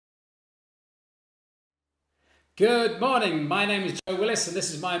Good morning, my name is Joe Willis and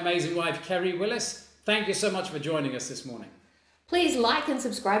this is my amazing wife Kerry Willis. Thank you so much for joining us this morning. Please like and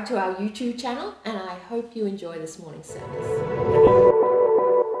subscribe to our YouTube channel, and I hope you enjoy this morning's service.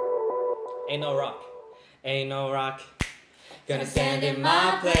 Ain't no rock, gonna stand in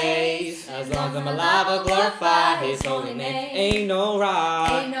my place. As long as I'm alive, I'll glorify His holy name. Ain't no rock,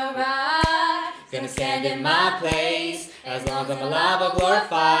 gonna stand in my place. As long as I'm alive, I'll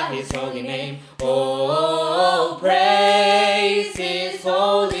glorify His holy name. Oh, praise His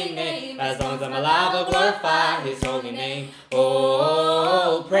holy name. As long as I'm alive, I'll glorify His holy name.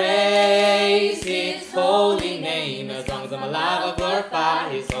 Oh, praise His holy name. As long as I'm alive, I'll glorify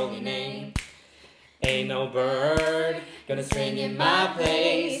His holy name. Ain't no bird gonna sing in my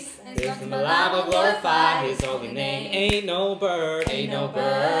place. As long as I'm alive, I'll glorify His holy name. Ain't no bird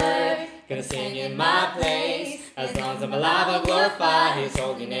gonna sing in my place. As long as I'm alive, I'll glorify His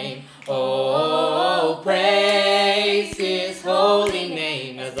holy name. Oh, praise His holy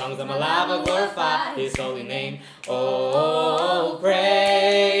name. As long as I'm alive, I'll glorify His holy name. Oh,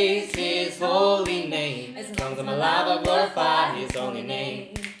 praise His holy name. As long as I'm alive, I'll glorify His holy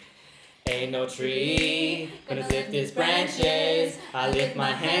name. Ain't no tree gonna lift its branches. I lift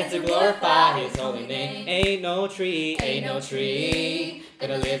my hands to glorify His holy name. Ain't no tree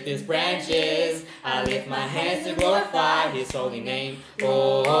gonna lift its branches. I lift my hands to glorify His holy name.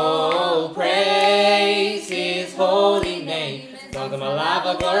 Oh, praise His holy name. As long as I'm alive,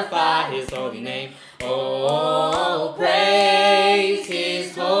 I'll glorify His holy name. Oh, praise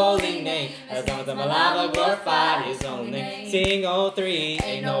His holy name. As long as I'm alive, I'll glorify His holy name. Sing, oh, three.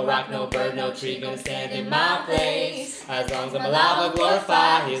 Ain't no rock, no bird, no tree gonna stand in my place. As long as I'm alive, I'll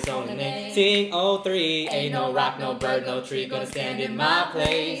glorify His holy name. Sing, oh, three. Ain't no rock, no bird, no tree gonna stand in my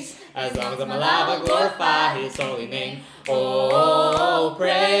place. As long as I'm alive, I'll glorify His holy name. Oh,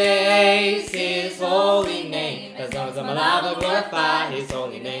 praise His holy name. As long as I'm alive, I'll glorify His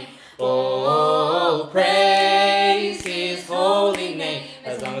holy name. Oh, praise His holy name.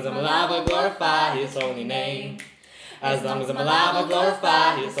 As long as I'm alive, I'll glorify His holy name. As long as I'm alive, I'll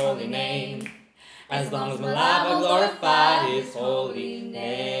glorify His holy name. As long as I'm alive, I'll glorify His holy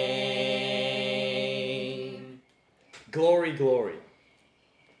name. Glory, glory.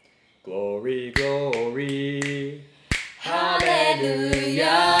 Glory, glory. Hallelujah.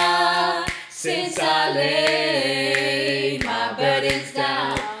 Since I laid my burdens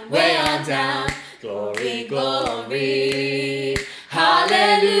down, way on down. Glory, glory.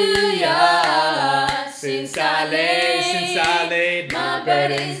 Hallelujah. Since I laid my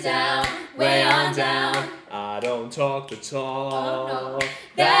burdens down, way on down. I don't talk the talk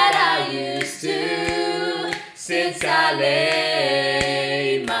That I used to. Since I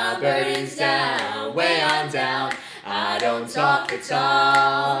laid my burdens down, way on down. I don't talk the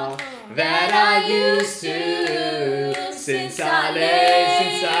talk that I used to. Since I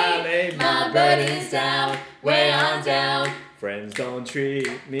laid my burdens down, way on down. Friends don't treat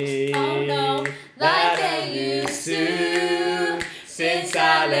me Like they used to. Since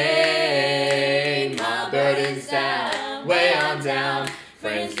I laid my burdens down, way on down.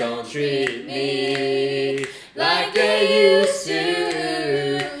 Friends don't treat me like they used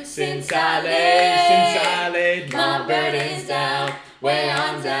to. Since I laid my burdens down, way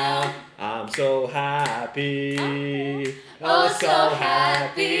on down. I'm so happy. Oh, so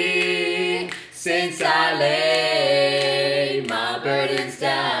happy. Since I laid my burdens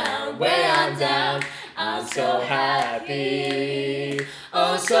down, way on down. I'm so happy.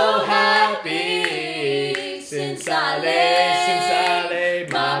 Oh, so happy. Since I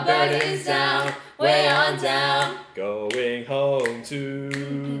laid my burdens down, way on down. Going home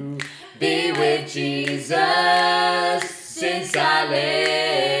to Be with Jesus. Since I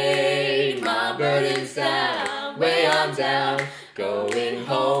laid my burdens down, way on down. Going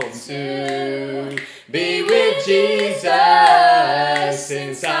home to be with Jesus.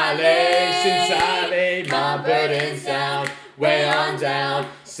 Since I laid my burdens down, way on down.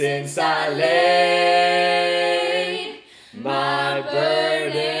 Since I laid my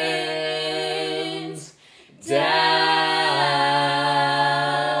burdens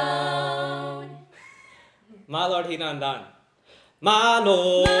down. My Lord, He done done. My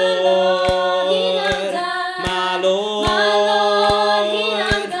Lord, He done done. my Lord, He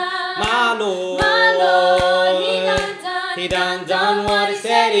done done. my Lord, He done done. He done what He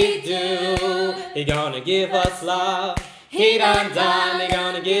said He'd do. He gonna give us love. He done, He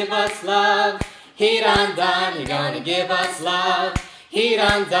gonna give us love. He done, He gonna give us love. He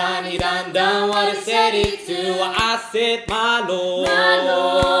done, He done what He said He'd do. I said, my Lord,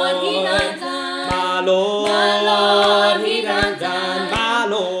 He done done. my Lord, He done done. my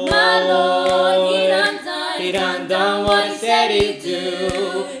Lord, He done done. He He done what he said he'd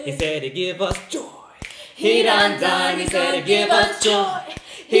do. He said he'd give us joy. He done, he said he'd give us joy.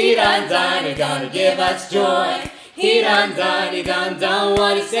 He done, he gonna give us joy. He done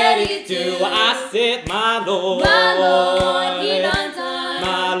what he said he'd do. I said, my Lord, he done,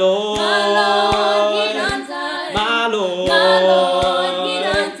 my Lord, he done, my Lord,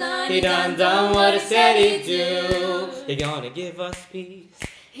 he done, what he said he'd do. He gonna give us peace.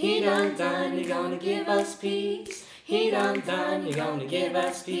 He done, he gonna give us peace. He done, he gonna give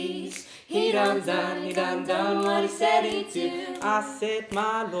us peace. He done what he said he'd do. I said,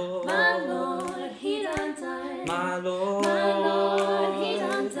 my Lord, he done, my Lord, he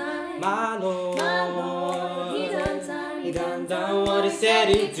done, my Lord, he done, what he said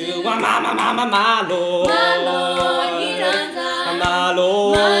he'd do. My Lord, my Lord, he done, my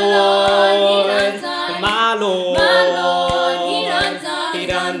Lord, my Lord, he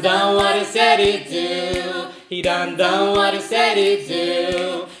done what he said he'd do. He done what he said he'd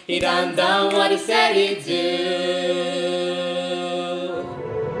do. He done what he said he'd do.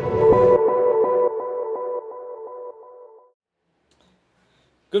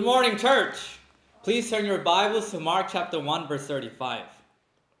 Good morning, church. Please turn your Bibles to Mark chapter 1, verse 35.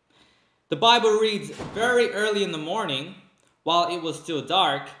 The Bible reads, very early in the morning, while it was still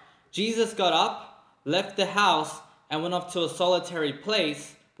dark, Jesus got up, left the house, and went off to a solitary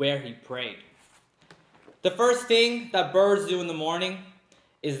place where he prayed. The first thing that birds do in the morning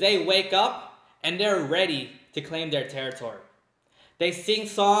is they wake up and they're ready to claim their territory. They sing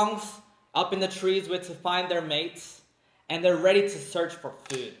songs up in the trees to find their mates, and they're ready to search for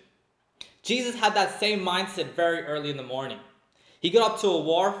food. Jesus had that same mindset very early in the morning. He got up to a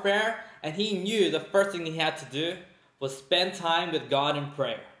warfare, and he knew the first thing he had to do was spend time with God in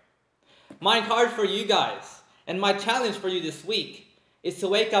prayer. My encouragement for you guys, and my challenge for you this week, is to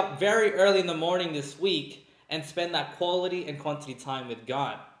wake up very early in the morning this week and spend that quality and quantity time with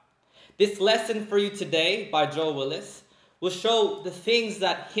God. This lesson for you today by Joe Willis will show the things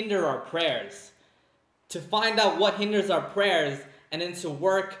that hinder our prayers, to find out what hinders our prayers, and then to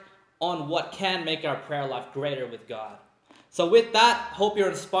work on what can make our prayer life greater with God. So with that, hope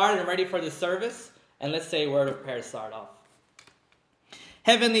you're inspired and ready for this service, and let's say a word of prayer to start off.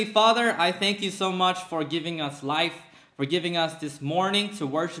 Heavenly Father, I thank you so much for giving us life, for giving us this morning to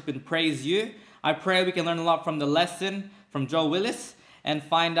worship and praise you. I pray we can learn a lot from the lesson from Joe Willis and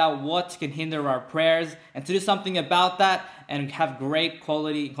find out what can hinder our prayers and to do something about that and have great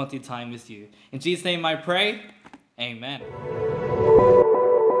quality and quantity time with you. In Jesus' name I pray, amen.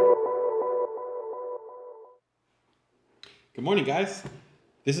 Good morning, guys.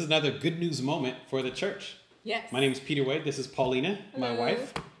 This is another good news moment for the church. Yes. My name is Peter Wade. This is Paulina, my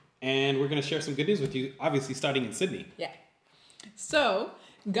wife. And we're going to share some good news with you, obviously starting in Sydney. Yeah. So,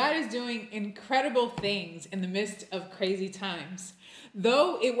 God is doing incredible things in the midst of crazy times.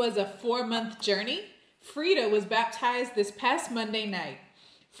 Though it was a 4-month journey, Frida was baptized this past Monday night.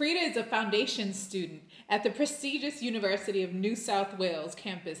 Frida is a foundation student at the prestigious University of New South Wales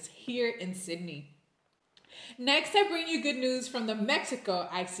campus here in Sydney. Next, I bring you good news from the Mexico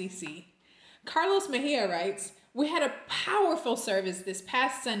ICC. Carlos Mejia writes, we had a powerful service this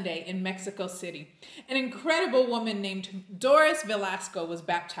past Sunday in Mexico City. An incredible woman named Doris Velasco was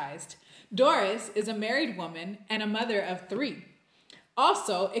baptized. Doris is a married woman and a mother of 3.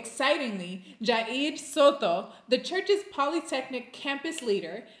 Also, excitingly, Jaid Soto, the church's Polytechnic campus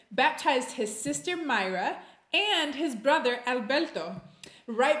leader, baptized his sister Myra and his brother Alberto.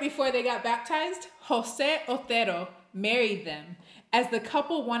 Right before they got baptized, Jose Otero married them, as the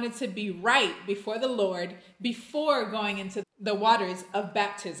couple wanted to be right before the Lord before going into the waters of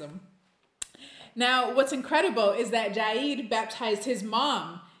baptism. Now, what's incredible is that Jaid baptized his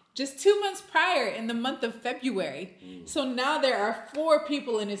mom just 2 months prior in the month of February. So now there are 4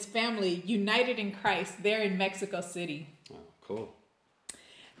 people in his family united in Christ there in Mexico City. Oh, cool.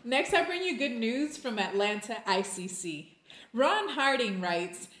 Next, I bring you good news from Atlanta ICC. Ron Harding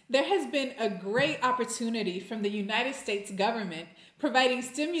writes, there has been a great opportunity from the United States government providing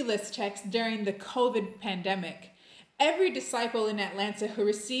stimulus checks during the COVID pandemic. Every disciple in Atlanta who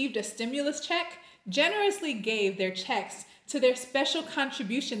received a stimulus check generously gave their checks to their special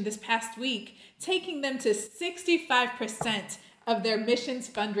contribution this past week, taking them to 65% of their missions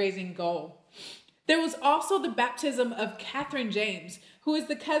fundraising goal. There was also the baptism of Catherine James, who is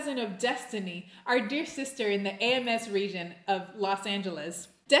the cousin of Destiny, our dear sister in the AMS region of Los Angeles.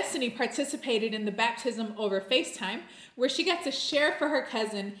 Destiny participated in the baptism over FaceTime, where she got to share for her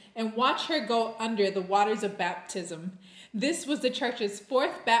cousin and watch her go under the waters of baptism. This was the church's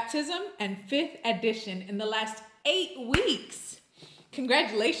 4th baptism and 5th edition in the last 8 weeks.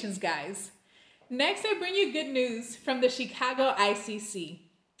 Congratulations, guys. Next, I bring you good news from the Chicago ICC.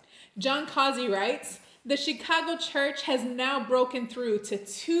 John Causey writes, the Chicago church has now broken through to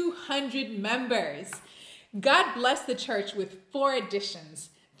 200 members. God blessed the church with 4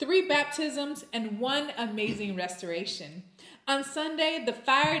 additions, 3 baptisms, and 1 amazing restoration. On Sunday, the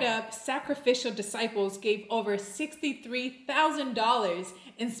fired up sacrificial disciples gave over $63,000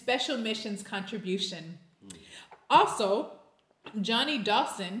 in special missions contribution. Also, Johnny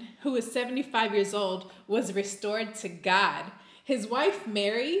Dawson, who is 75 years old, was restored to God. His wife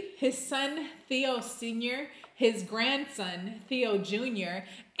Mary, his son Theo Sr., his grandson Theo Jr.,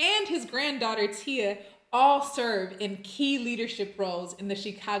 and his granddaughter Tia all serve in key leadership roles in the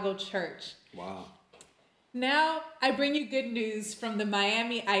Chicago church. Wow. Now I bring you good news from the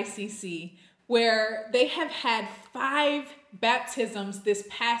Miami ICC, where they have had 5 baptisms this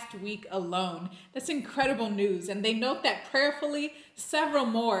past week alone. That's incredible news. And they note that prayerfully, several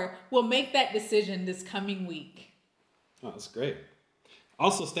more will make that decision this coming week. Oh, that's great.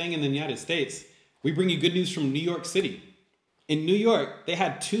 Also staying in the United States, we bring you good news from New York City. In New York, they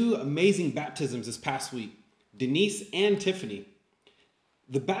had 2 amazing baptisms this past week, Denise and Tiffany.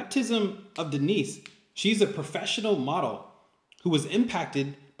 The baptism of Denise, she's a professional model who was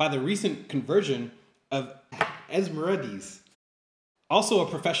impacted by the recent conversion of Esmeraldas. Also a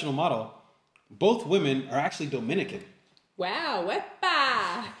professional model. Both women are actually Dominican. Wow,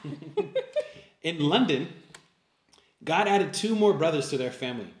 wepa! In London, God added 2 more brothers to their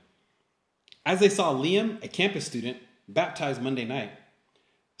family. As they saw Liam, a campus student, baptized Monday night.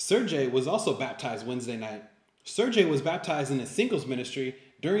 Sergey was also baptized Wednesday night. Sergey was baptized in a singles ministry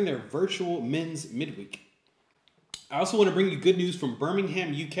during their virtual men's midweek. I also want to bring you good news from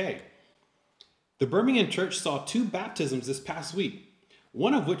Birmingham, UK. The Birmingham church saw 2 baptisms this past week,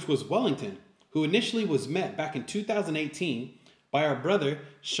 one of which was Wellington, who initially was met back in 2018 by our brother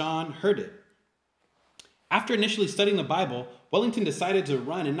Sean Hurdit. After initially studying the Bible, Wellington decided to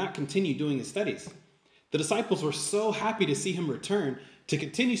run and not continue doing his studies. The disciples were so happy to see him return to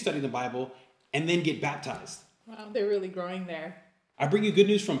continue studying the Bible and then get baptized. Wow, they're really growing there. I bring you good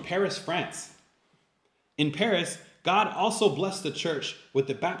news from Paris, France. In Paris, God also blessed the church with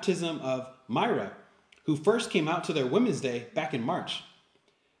the baptism of Myra, who first came out to their Women's Day back in March.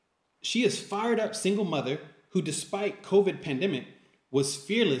 She is a fired up single mother who, despite COVID pandemic, was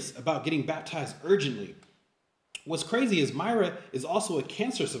fearless about getting baptized urgently. What's crazy is Myra is also a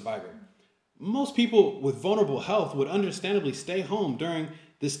cancer survivor. Most people with vulnerable health would understandably stay home during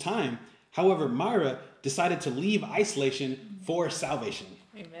this time. However, Myra decided to leave isolation for salvation.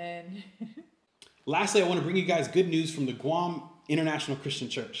 Amen. Lastly, I want to bring you guys good news from the Guam International Christian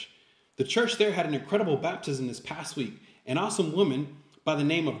Church. The church there had an incredible baptism this past week. An awesome woman by the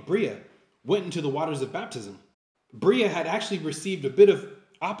name of Bria went into the waters of baptism. Bria had actually received a bit of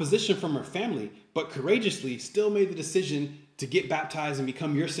opposition from her family, but courageously still made the decision to get baptized and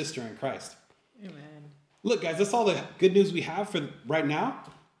become your sister in Christ. Amen. Look, guys, that's all the good news we have for right now.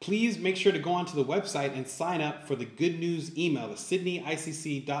 Please make sure to go onto the website and sign up for the good news email, the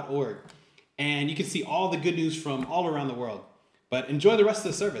sydneyicc.org. And you can see all the good news from all around the world. But enjoy the rest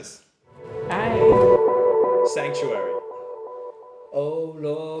of the service. Bye. Sanctuary. Oh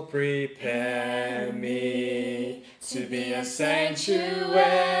Lord, prepare me to be a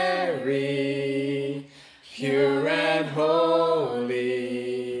sanctuary, pure and holy,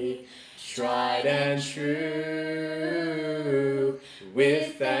 tried and true.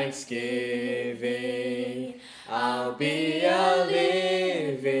 With thanksgiving, I'll be a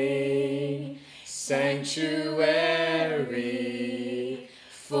living sanctuary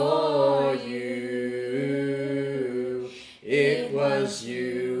for you. It was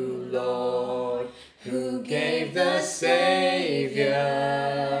you, Lord, who gave the Savior,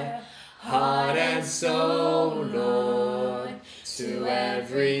 heart and soul, Lord, to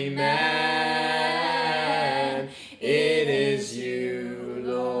every man. It is you,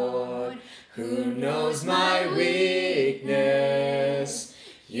 Lord, who knows my weakness.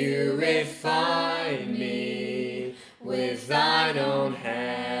 You refine me with thine own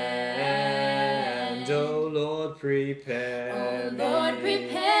hand. Oh Lord, prepare me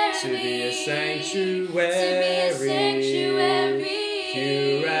to be a sanctuary,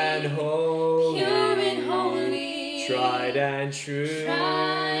 pure and holy, tried and true.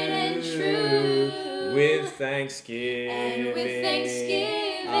 With thanksgiving,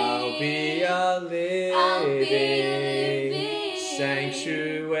 I'll be a living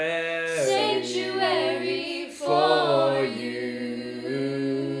sanctuary for you.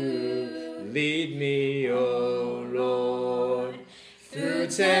 Lead me, O Lord, through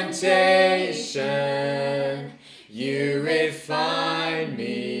temptation. You refine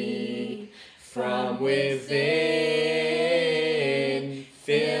me from within.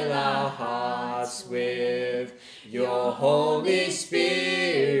 Fill our hearts with your Holy Spirit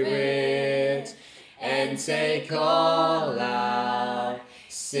and take all our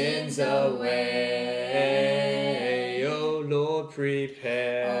sins away. Oh Lord,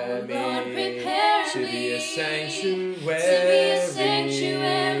 prepare me to be a sanctuary,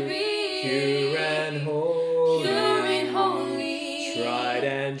 pure and holy, tried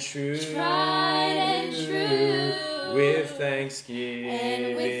and true, with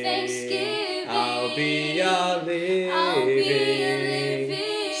thanksgiving. I'll be a living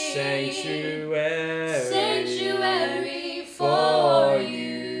sanctuary for you.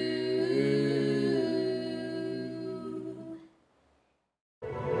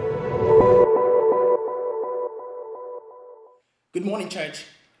 Good morning, church.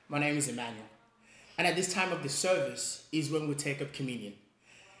 My name is Emmanuel. And at this time of the service is when we take up communion.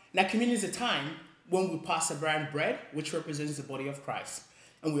 Now, communion is a time when we pass around bread, which represents the body of Christ.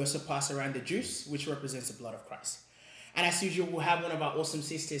 And we also pass around the juice, which represents the blood of Christ. And as usual, we'll have one of our awesome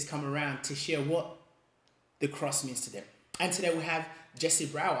sisters come around to share what the cross means to them. And today we have Jessie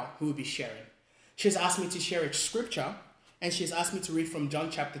Brower, who will be sharing. She's asked me to share a scripture, and she's asked me to read from John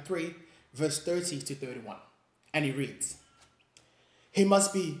chapter 3, verse 30 to 31. And it reads, "He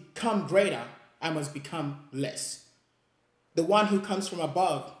must become greater, I must become less. The one who comes from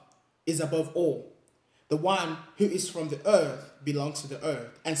above is above all. The one who is from the earth belongs to the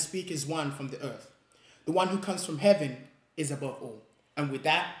earth, and speaks as one from the earth. The one who comes from heaven is above all." And with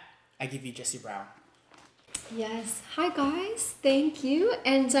that, I give you Jessie Brown. Yes. Hi, guys. Thank you.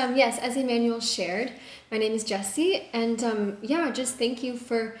 And yes, as Emmanuel shared, my name is Jessie. And just thank you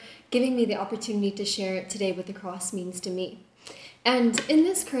for giving me the opportunity to share today what the cross means to me. And in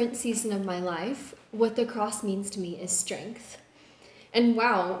this current season of my life, what the cross means to me is strength. And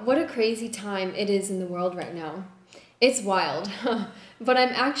wow, what a crazy time it is in the world right now. It's wild, but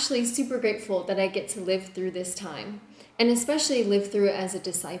I'm actually super grateful that I get to live through this time, and especially live through it as a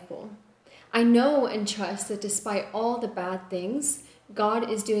disciple. I know and trust that despite all the bad things, God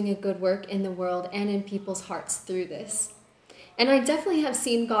is doing a good work in the world and in people's hearts through this. And I definitely have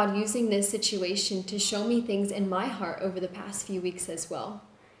seen God using this situation to show me things in my heart over the past few weeks as well.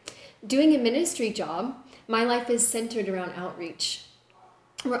 Doing a ministry job, my life is centered around outreach.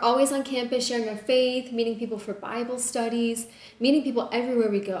 We're always on campus sharing our faith, meeting people for Bible studies, meeting people everywhere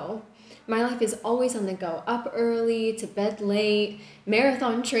we go. My life is always on the go, up early, to bed late,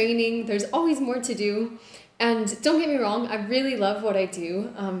 marathon training. There's always more to do. And don't get me wrong, I really love what I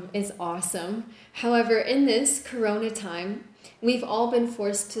do. It's awesome. However, in this Corona time, we've all been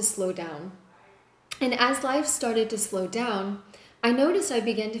forced to slow down. And as life started to slow down, I noticed I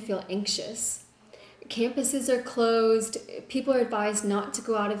began to feel anxious. Campuses are closed. People are advised not to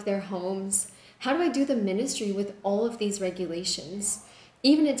go out of their homes. How do I do the ministry with all of these regulations?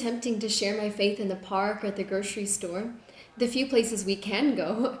 Even attempting to share my faith in the park or at the grocery store, the few places we can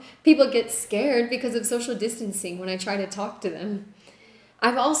go, people get scared because of social distancing when I try to talk to them.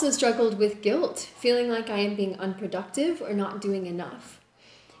 I've also struggled with guilt, feeling like I am being unproductive or not doing enough.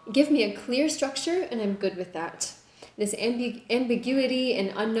 Give me a clear structure and I'm good with that. This ambiguity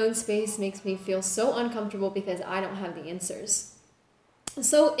and unknown space makes me feel so uncomfortable because I don't have the answers.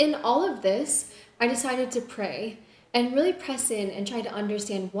 So in all of this, I decided to pray and really press in and try to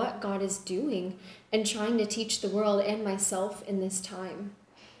understand what God is doing and trying to teach the world and myself in this time.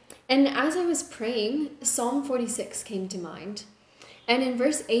 And as I was praying, Psalm 46 came to mind. And in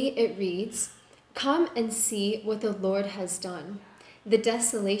verse 8 it reads, "Come and see what the Lord has done, the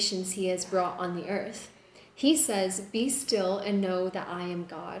desolations he has brought on the earth. He says, be still and know that I am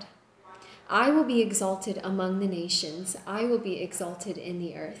God. I will be exalted among the nations. I will be exalted in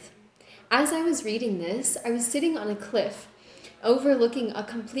the earth." As I was reading this, I was sitting on a cliff overlooking a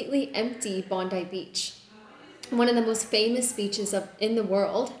completely empty Bondi Beach, one of the most famous beaches in the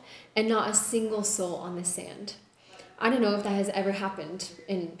world, and not a single soul on the sand. I don't know if that has ever happened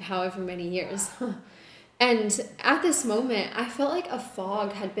in however many years. And at this moment, I felt like a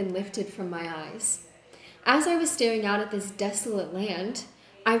fog had been lifted from my eyes. As I was staring out at this desolate land,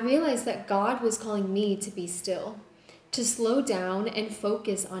 I realized that God was calling me to be still, to slow down and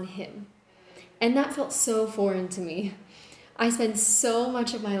focus on him. And that felt so foreign to me. I spent so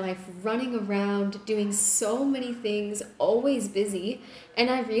much of my life running around, doing so many things, always busy, and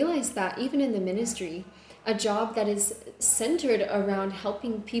I realized that even in the ministry, a job that is centered around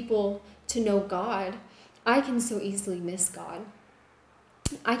helping people to know God, I can so easily miss God.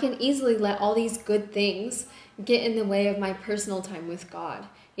 I can easily let all these good things get in the way of my personal time with God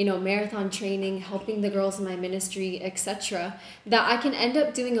marathon training, helping the girls in my ministry, etc., that I can end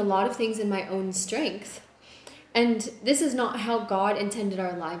up doing a lot of things in my own strength. And this is not how God intended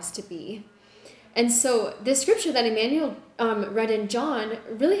our lives to be. And so the scripture that Emmanuel read in John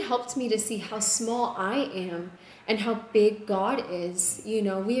really helped me to see how small I am and how big God is.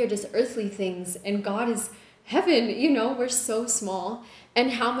 We are just earthly things, and God is heaven. We're so small,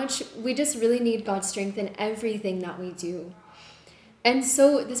 and how much we just really need God's strength in everything that we do. And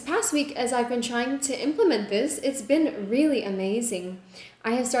so this past week, as I've been trying to implement this, it's been really amazing.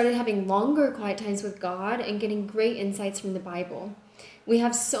 I have started having longer quiet times with God and getting great insights from the Bible. We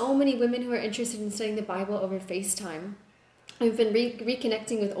have so many women who are interested in studying the Bible over FaceTime. I've been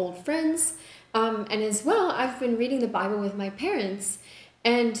reconnecting with old friends, and as well, I've been reading the Bible with my parents.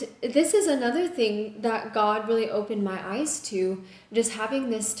 And this is another thing that God really opened my eyes to, just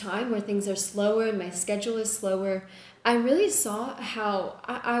having this time where things are slower and my schedule is slower. I really saw how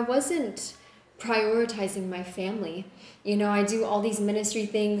I wasn't prioritizing my family. I do all these ministry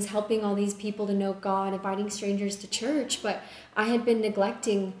things, helping all these people to know God, inviting strangers to church, but I had been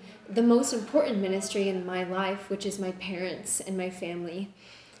neglecting the most important ministry in my life, which is my parents and my family.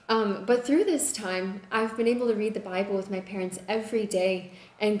 But through this time, I've been able to read the Bible with my parents every day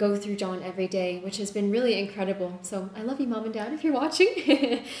and go through John every day, which has been really incredible. So I love you, Mom and Dad, if you're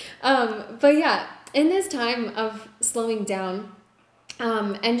watching. But yeah, in this time of slowing down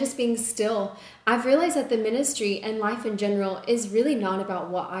and just being still, I've realized that the ministry and life in general is really not about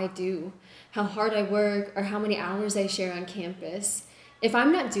what I do, how hard I work, or how many hours I share on campus. If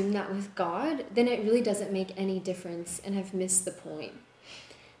I'm not doing that with God, then it really doesn't make any difference, and I've missed the point.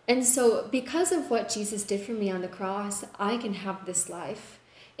 And so because of what Jesus did for me on the cross, I can have this life.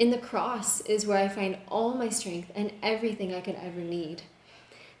 In the cross is where I find all my strength and everything I could ever need.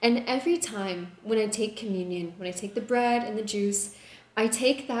 And every time when I take communion, when I take the bread and the juice, I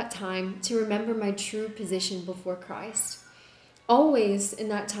take that time to remember my true position before Christ. Always in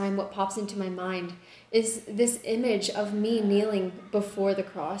that time, what pops into my mind is this image of me kneeling before the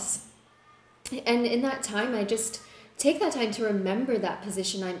cross. And in that time, I just take that time to remember that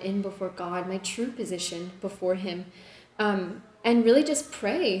position I'm in before God, my true position before Him, and really just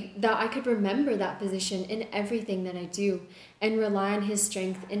pray that I could remember that position in everything that I do and rely on His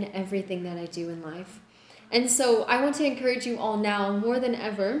strength in everything that I do in life. And so I want to encourage you all now, more than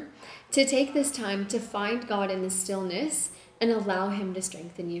ever, to take this time to find God in the stillness and allow Him to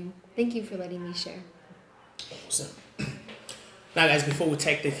strengthen you. Thank you for letting me share. Awesome. Now, guys, before we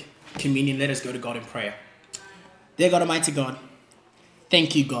take the communion, let us go to God in prayer. Dear God, Almighty God,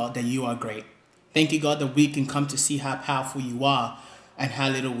 thank you, God, that you are great. Thank you, God, that we can come to see how powerful you are and how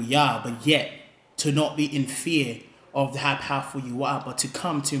little we are, but yet to not be in fear of how powerful you are, but to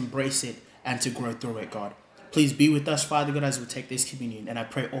come to embrace it and to grow through it, God. Please be with us, Father God, as we take this communion. And I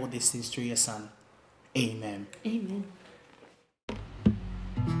pray all these things through your Son. Amen. Amen.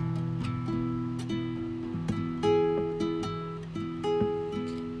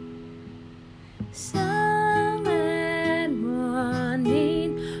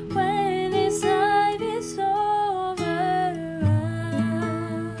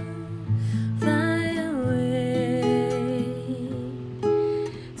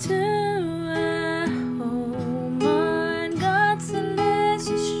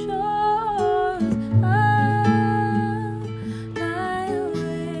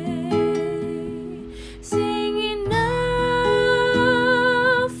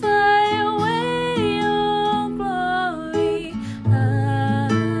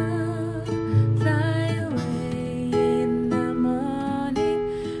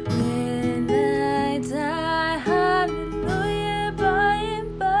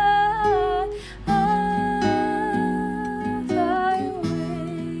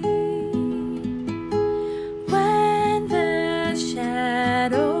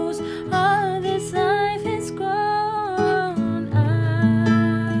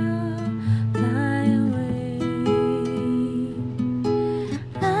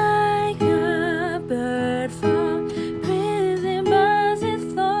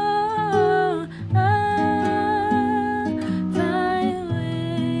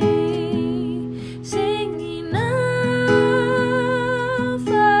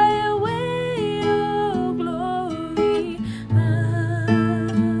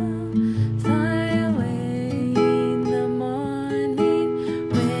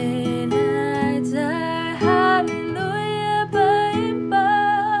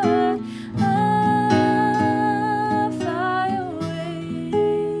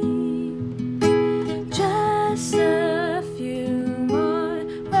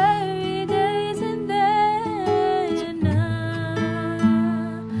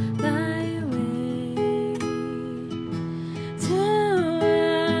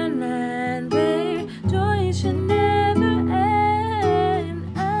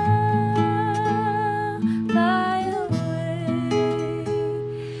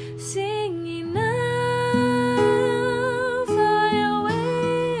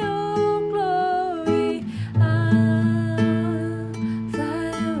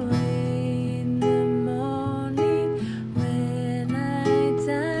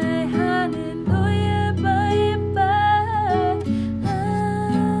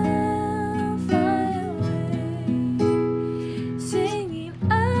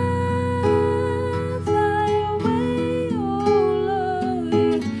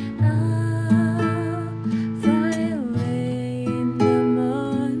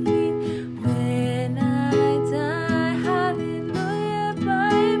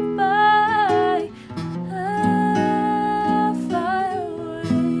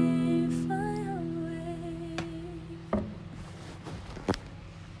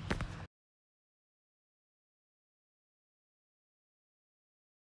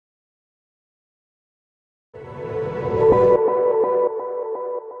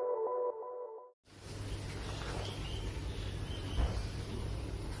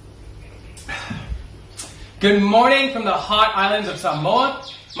 Good morning from the hot islands of Samoa.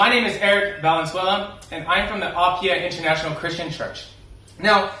 My name is Eric Valenzuela, and I'm from the Apia International Christian Church.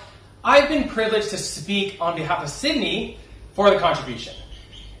 Now, I've been privileged to speak on behalf of Sydney for the contribution.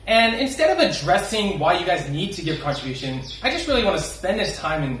 And instead of addressing why you guys need to give contribution, I just really want to spend this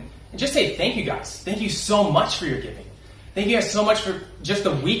time and just say thank you guys. Thank you so much for your giving. Thank you guys so much for just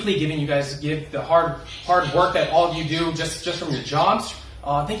the weekly giving you guys give, the hard work that all of you do just from your jobs.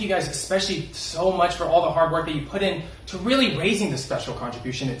 Thank you guys especially so much for all the hard work that you put in to really raising the special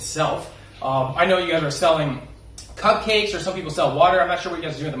contribution itself. I know you guys are selling cupcakes, or some people sell water. I'm not sure what you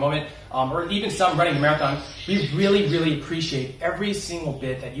guys are doing at the moment, or even some running a marathon. We really, really appreciate every single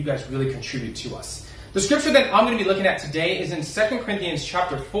bit that you guys really contribute to us. The scripture that I'm going to be looking at today is in 2 Corinthians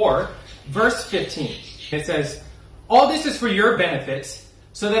chapter 4, verse 15. It says, "All this is for your benefit,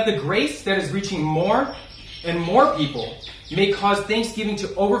 so that the grace that is reaching more and more people may cause thanksgiving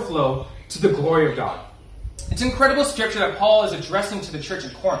to overflow to the glory of God." It's an incredible scripture that Paul is addressing to the church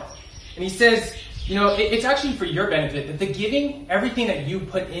in Corinth. And he says, you know, it's actually for your benefit, that the giving, everything that you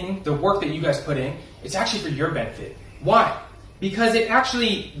put in, the work that you guys put in, it's actually for your benefit. Why? Because it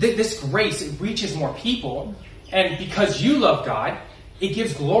actually, this grace, it reaches more people. And because you love God, it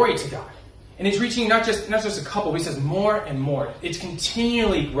gives glory to God. And it's reaching not just a couple, he says more and more. It's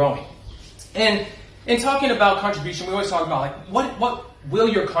continually growing. And in talking about contribution, we always talk about, like, what will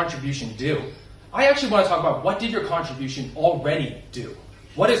your contribution do? I actually want to talk about, what did your contribution already do?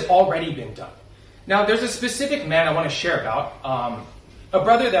 What has already been done? Now, there's a specific man I want to share about, a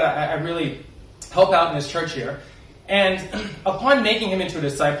brother that I really help out in this church here. And upon making him into a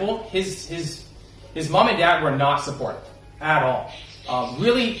disciple, his mom and dad were not supportive at all.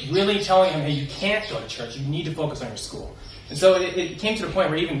 Really, really telling him, hey, you can't go to church. You need to focus on your school. And so it came to the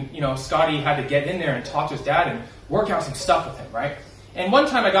point where even, Scotty had to get in there and talk to his dad and work out some stuff with him, right? And one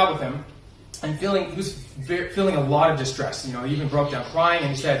time I got with him, and he was feeling a lot of distress. He even broke down crying,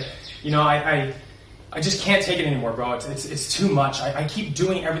 and he said, I just can't take it anymore, bro. It's too much. I keep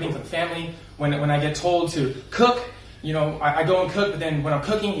doing everything for the family. When I get told to cook, I go and cook, but then when I'm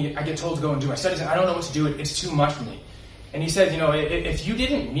cooking, I get told to go and do my studies, and I don't know what to do. It's too much for me. And he said, if you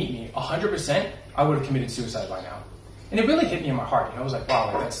didn't meet me 100%, I would have committed suicide by now. And it really hit me in my heart. I was like,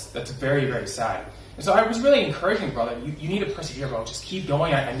 wow, that's very, very sad. And so I was really encouraging the brother, you need to persevere, bro. Just keep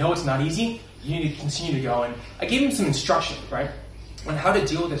going. I know it's not easy. You need to continue to go. And I gave him some instruction, right, on how to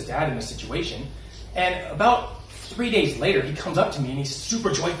deal with his dad in this situation. And about 3 days later, he comes up to me and he's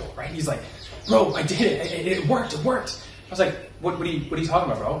super joyful, right? He's like, bro, I did it. It worked. I was like, what are you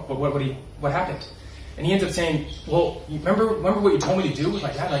talking about, bro? What happened? And he ends up saying, well, remember what you told me to do with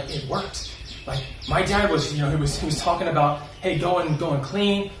my dad? Like, it worked. Like, my dad was, he was talking about, hey, go and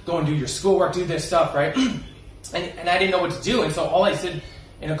clean, go and do your schoolwork, do this stuff, right? and I didn't know what to do. And so all I said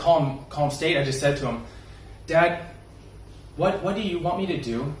in a calm state, I just said to him, Dad, what do you want me to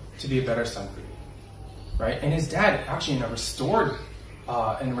do to be a better son for you? Right? And his dad actually in a restored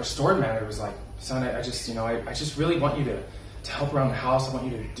manner was like, son, I just really want you to help around the house. I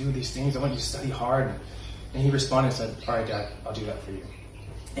want you to do these things. I want you to study hard. And he responded and said, all right, Dad, I'll do that for you.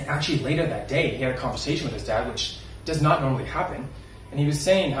 And actually later that day, he had a conversation with his dad, which does not normally happen. And he was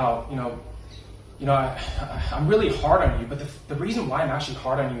saying how, I'm really hard on you, but the reason why I'm actually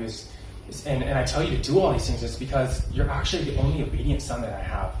hard on you is and I tell you to do all these things is because you're actually the only obedient son that I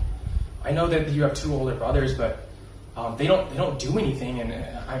have. I know that you have 2 older brothers, but they don't do anything, and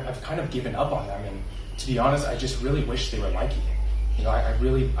I've kind of given up on them. And to be honest, I just really wish they were like you. I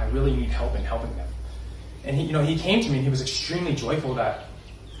really need help in helping them. And he came to me and he was extremely joyful that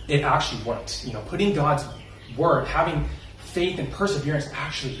it actually worked. Putting God's word, having faith and perseverance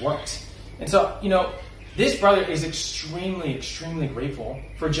actually worked. And so, this brother is extremely, extremely grateful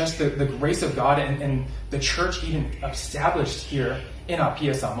for just the grace of God and the church even established here in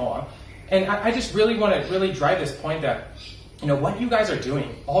Apia, Samoa. And I just really want to really drive this point that, what you guys are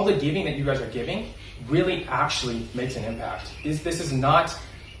doing, all the giving that you guys are giving, really actually makes an impact. This is not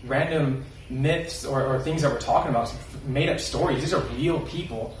random myths or things that we're talking about, made up stories. These are real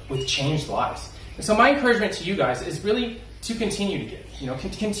people with changed lives. And so my encouragement to you guys is really to continue to give.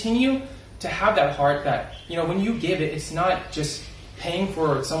 Continue to have that heart that, when you give it, it's not just paying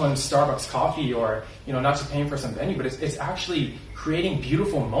for someone's Starbucks coffee or, not just paying for some venue, but it's actually creating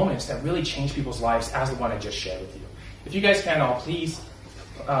beautiful moments that really change people's lives as the one I just shared with you. If you guys can all, please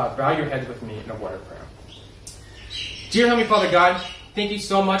bow your heads with me in a word of prayer. Dear Heavenly Father God, thank you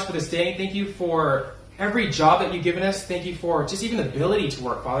so much for this day. Thank you for every job that you've given us. Thank you for just even the ability to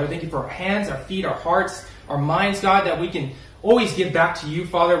work, Father. Thank you for our hands, our feet, our hearts, our minds, God, that we can always give back to you,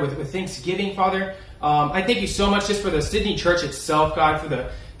 Father, with thanksgiving, Father. I thank you so much just for the Sydney church itself, God, for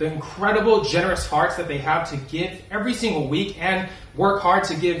the the incredible, generous hearts that they have to give every single week and work hard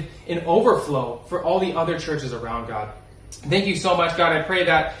to give in overflow for all the other churches around, God. Thank you so much, God. I pray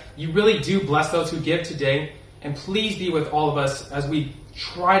that you really do bless those who give today. And please be with all of us as we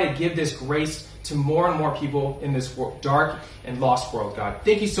try to give this grace to more and more people in this dark and lost world, God.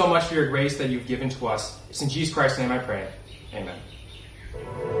 Thank you so much for your grace that you've given to us. It's in Jesus Christ's name I pray. Amen.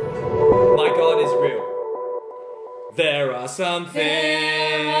 My God is real. There are some things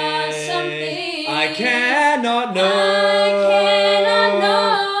I cannot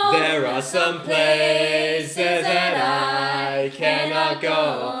know. There are some places that I cannot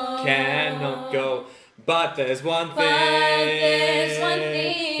go. But there's one thing.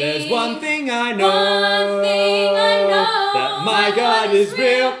 There's one thing I know. That my God is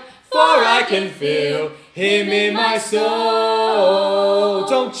real, for I can feel Him in my soul.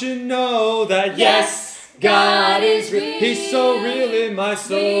 Don't you know that yes, God is real. He's so real in my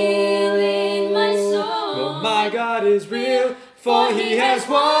soul. But my God is real, for He has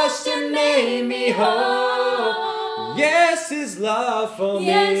washed and made me whole. Yes, His love for me.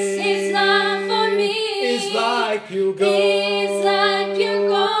 Is like pure gold.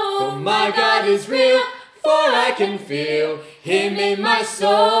 For my God is real, for I can feel Him in my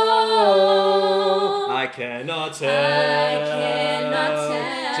soul. I cannot tell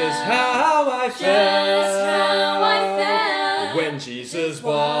just how I felt when Jesus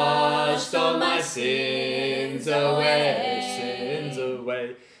washed all my sins away.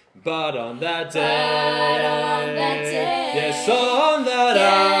 But on that day, yes, on that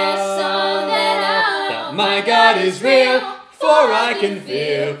hour, that my God is real, for I can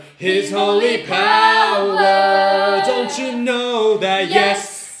feel His holy power. Don't you know that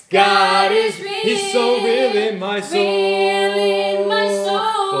yes, God is real? He's so real in my soul.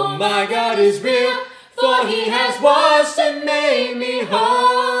 For my God is real, for He has washed and made me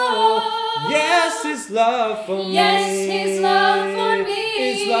whole. Yes, His love for me.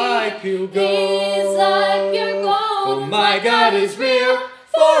 Is like pure gold. For my God is real,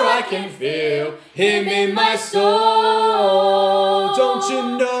 for I can feel Him in my soul. Don't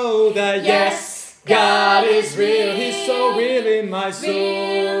you know that yes, God is real. He's so real in my soul.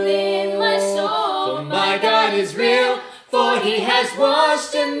 For my God is real, for He has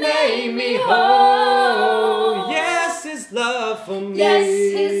washed and made me whole. Yes, His love for me.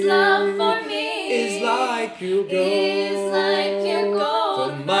 Is like pure gold.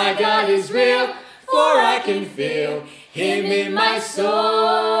 For my God is real, for I can feel Him in my soul.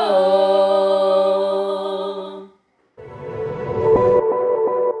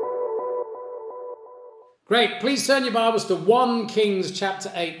 Great. Please turn your Bibles to 1 Kings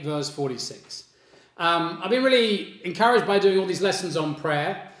chapter 8, verse 46. I've been really encouraged by doing all these lessons on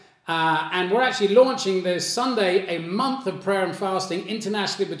prayer. And we're actually launching this Sunday a month of prayer and fasting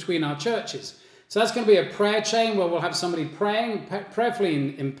internationally between our churches. So that's going to be a prayer chain where we'll have somebody praying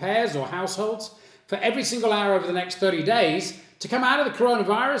prayerfully in pairs or households for every single hour over the next 30 days to come out of the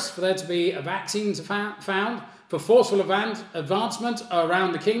coronavirus, for there to be a vaccine found, for forceful advancement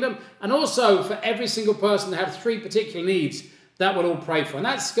around the kingdom, and also for every single person to have 3 particular needs that we'll all pray for. And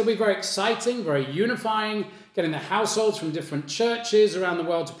that's going to be very exciting, very unifying, getting the households from different churches around the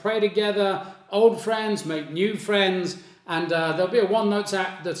world to pray together, old friends, make new friends, and there'll be a OneNotes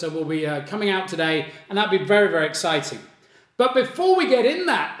app that will be coming out today, and that'll be very, very exciting. But before we get in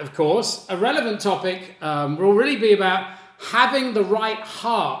that, of course, a relevant topic will really be about having the right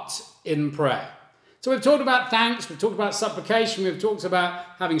heart in prayer. So we've talked about thanks, we've talked about supplication, we've talked about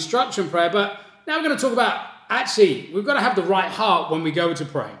having structure in prayer, but now we're going to talk about, actually, we've got to have the right heart when we go to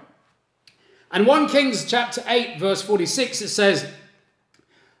pray. And 1 Kings chapter 8, verse 46, it says,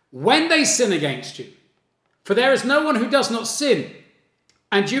 "When they sin against you, for there is no one who does not sin,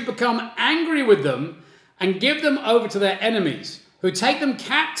 and you become angry with them and give them over to their enemies, who take them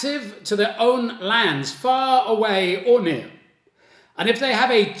captive to their own lands, far away or near. And if they have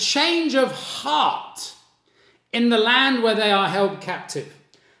a change of heart in the land where they are held captive,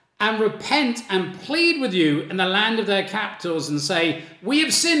 and repent and plead with you in the land of their captors and say, we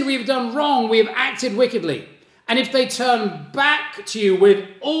have sinned, we have done wrong, we have acted wickedly. And if they turn back to you with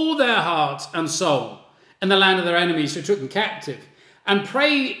all their heart and soul in the land of their enemies who took them captive, and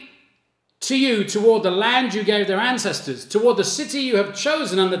pray to you toward the land you gave their ancestors, toward the city you have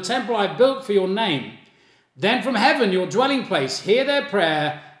chosen and the temple I built for your name, then from heaven, your dwelling place, hear their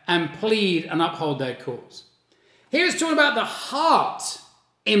prayer and plead and uphold their cause." Here's talking about the heart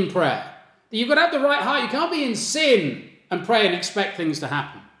in prayer. You've got to have the right heart. You can't be in sin and pray and expect things to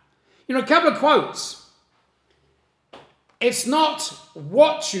happen. You know, a couple of quotes. "It's not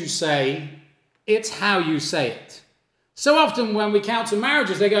what you say, it's how you say it." So often when we counsel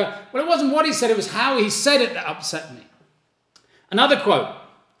marriages, they go, well, it wasn't what he said, it was how he said it that upset me. Another quote,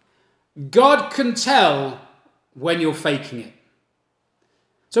 God can tell when you're faking it.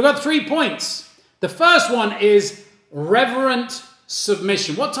 So I've got 3 points. The first one is reverent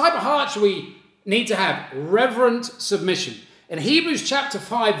submission. What type of heart should we need to have? Reverent submission. In Hebrews chapter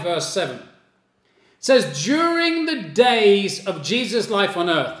 5, verse 7, it says, during the days of Jesus' life on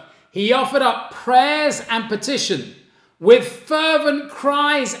earth, he offered up prayers and petition with fervent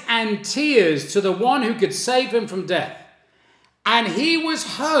cries and tears to the one who could save him from death. And he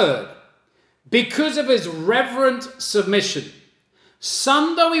was heard because of his reverent submission.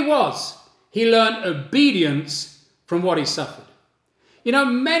 Son though he was, he learned obedience from what he suffered. You know,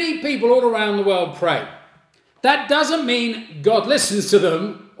 many people all around the world pray. That doesn't mean God listens to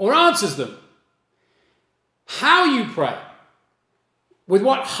them or answers them. How you pray, with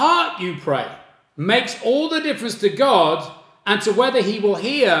what heart you pray, makes all the difference to God and to whether he will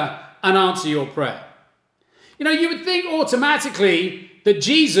hear and answer your prayer. You know, you would think automatically that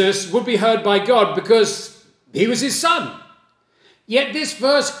Jesus would be heard by God because he was his son. Yet this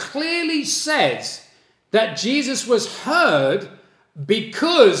verse clearly says that Jesus was heard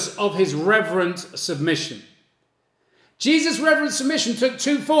because of his reverent submission. Jesus' reverent submission took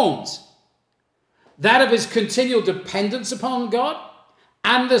 2 forms. That of his continual dependence upon God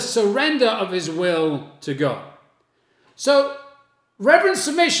and the surrender of his will to God. So reverent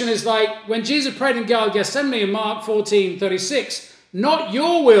submission is like when Jesus prayed in Garden of Gethsemane in Mark 14:36, not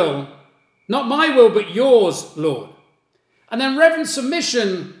your will, not my will, but yours, Lord. And then reverent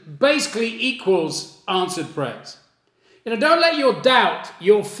submission basically equals answered prayers. You know, don't let your doubt,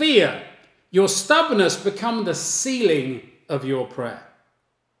 your fear, your stubbornness become the ceiling of your prayer.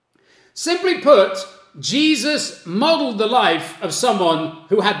 Simply put, Jesus modeled the life of someone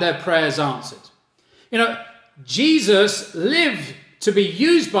who had their prayers answered. You know, Jesus lived to be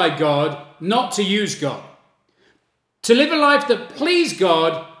used by God, not to use God. To live a life that pleased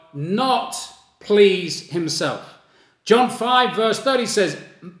God, not please himself. John 5 verse 30 says,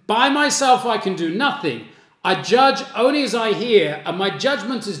 by myself I can do nothing. I judge only as I hear, and my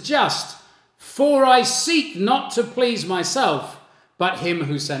judgment is just, for I seek not to please myself, but him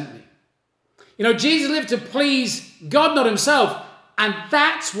who sent me. You know, Jesus lived to please God, not himself, and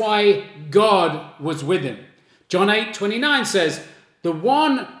that's why God was with him. John 8:29 says, the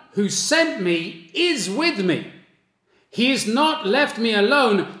one who sent me is with me. He has not left me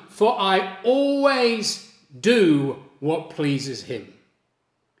alone, for I always do what pleases him.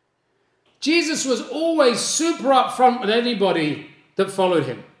 Jesus was always super upfront with anybody that followed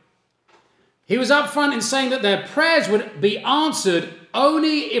him. He was upfront in saying that their prayers would be answered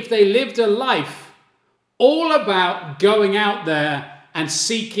only if they lived a life all about going out there and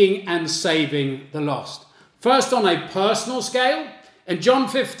seeking and saving the lost. First on a personal scale. In John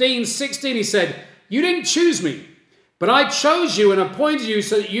 15:16 he said, you didn't choose me, but I chose you and appointed you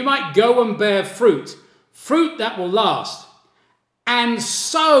so that you might go and bear fruit, fruit that will last. And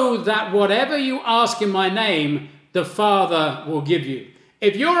so that whatever you ask in my name, the Father will give you.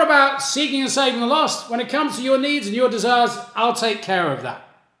 If you're about seeking and saving the lost, when it comes to your needs and your desires, I'll take care of that.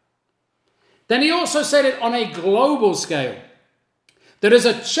 Then he also said it on a global scale. That as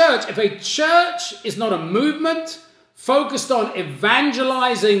a church, if a church is not a movement focused on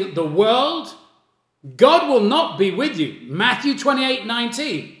evangelizing the world, God will not be with you. Matthew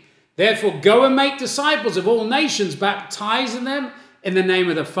 28:19. Therefore, go and make disciples of all nations, baptizing them in the name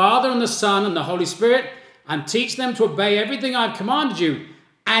of the Father and the Son and the Holy Spirit, and teach them to obey everything I've commanded you.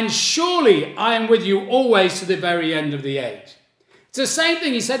 And surely I am with you always to the very end of the age. It's the same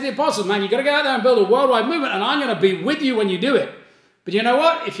thing he said to the apostles, man, you've got to go out there and build a worldwide movement, and I'm going to be with you when you do it. But you know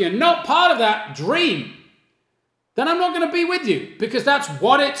what? If you're not part of that dream, then I'm not going to be with you, because that's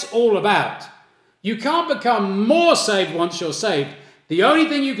what it's all about. You can't become more saved once you're saved. The only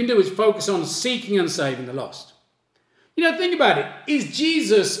thing you can do is focus on seeking and saving the lost. You know, think about it. Is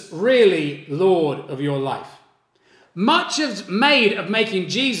Jesus really Lord of your life? Much is made of making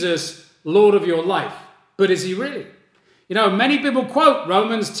Jesus Lord of your life. But is he really? You know, many people quote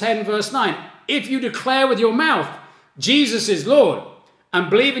Romans 10 verse 9. If you declare with your mouth, Jesus is Lord, and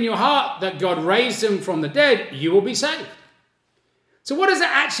believe in your heart that God raised him from the dead, you will be saved. So what does it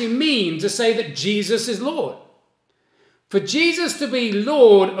actually mean to say that Jesus is Lord? For Jesus to be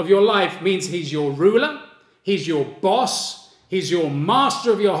Lord of your life means he's your ruler, he's your boss, he's your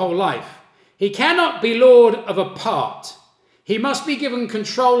master of your whole life. He cannot be Lord of a part. He must be given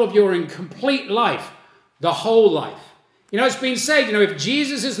control of your incomplete life, the whole life. You know, it's been said, you know, if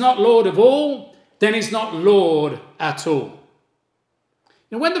Jesus is not Lord of all, then he's not Lord at all.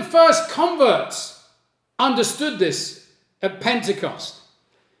 And when the first converts understood this, at Pentecost.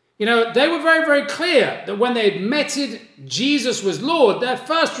 You know, they were very, very clear that when they admitted Jesus was Lord, their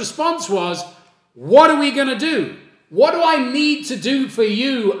first response was, what are we going to do? What do I need to do for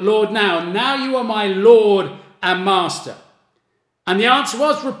you, Lord, now? Now you are my Lord and Master. And the answer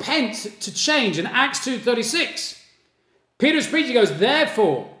was repent to change in Acts 2:36. Peter's preaching goes,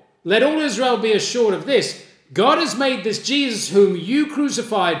 therefore, let all Israel be assured of this. God has made this Jesus whom you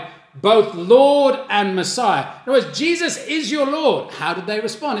crucified both Lord and Messiah. In other words, Jesus is your Lord. How did they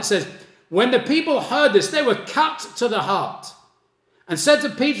respond? It says, when the people heard this, they were cut to the heart and said to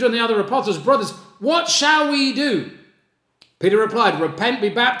Peter and the other apostles, brothers, what shall we do? Peter replied, repent, be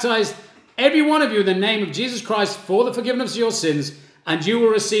baptized, every one of you, in the name of Jesus Christ for the forgiveness of your sins, and you will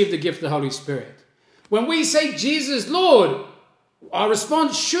receive the gift of the Holy Spirit. When we say Jesus Lord, our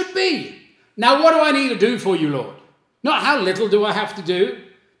response should be, now what do I need to do for you, Lord? Not how little do I have to do?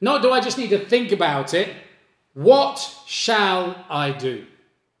 Not do I just need to think about it? What shall I do?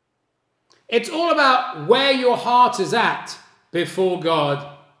 It's all about where your heart is at before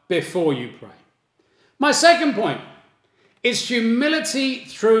God, before you pray. My second point is humility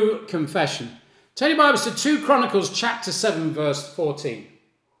through confession. Turn your Bibles to 2 Chronicles chapter 7, verse 14.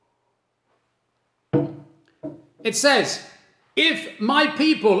 It says, if my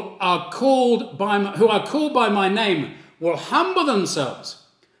people who are called by my name will humble themselves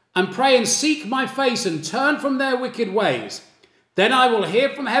and pray and seek my face and turn from their wicked ways, then I will hear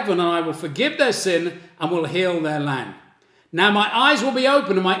from heaven and I will forgive their sin and will heal their land. Now my eyes will be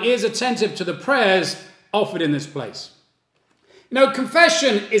open and my ears attentive to the prayers offered in this place. You know,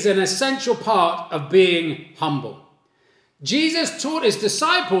 confession is an essential part of being humble. Jesus taught his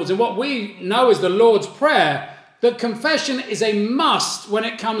disciples in what we know as the Lord's Prayer that confession is a must when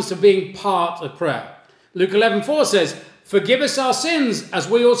it comes to being part of prayer. Luke 11:4 says, forgive us our sins as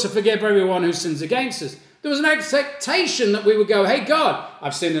we also forgive everyone who sins against us. There was an expectation that we would go, hey God,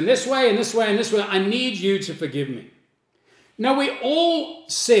 I've sinned in this way, in this way, in this way. I need you to forgive me. Now we all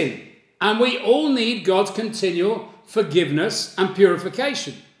sin and we all need God's continual forgiveness and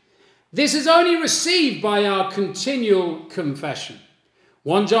purification. This is only received by our continual confession.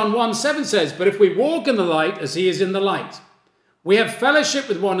 1 John 1:7 says, but if we walk in the light as he is in the light, we have fellowship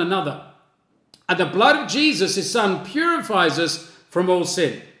with one another. And the blood of Jesus, his son, purifies us from all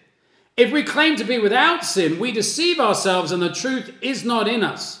sin. If we claim to be without sin, we deceive ourselves and the truth is not in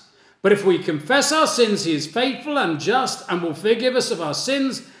us. But if we confess our sins, he is faithful and just and will forgive us of our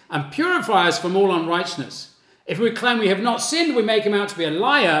sins and purify us from all unrighteousness. If we claim we have not sinned, we make him out to be a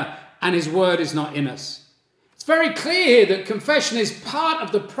liar and his word is not in us. It's very clear here that confession is part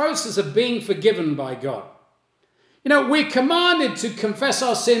of the process of being forgiven by God. You know, we're commanded to confess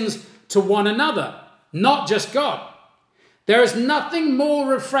our sins to one another, not just God. There is nothing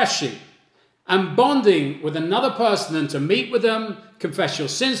more refreshing and bonding with another person than to meet with them, confess your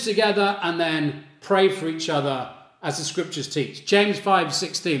sins together, and then pray for each other as the scriptures teach. James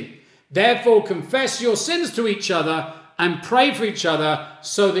 5:16. Therefore confess your sins to each other and pray for each other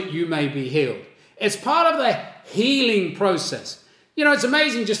so that you may be healed. It's part of the healing process. You know, it's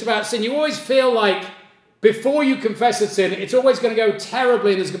amazing just about sin. You always feel like before you confess a sin, it's always going to go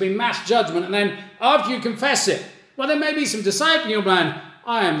terribly and there's going to be mass judgment. And then after you confess it, well, there may be some disciple in your mind.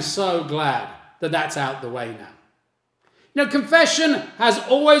 I am so glad that that's out the way now. You know, confession has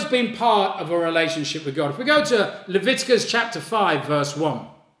always been part of a relationship with God. If we go to Leviticus chapter 5, verse 1.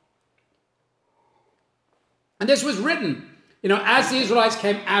 And this was written, you know, as the Israelites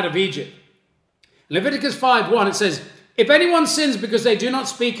came out of Egypt. Leviticus 5:1, it says, if anyone sins because they do not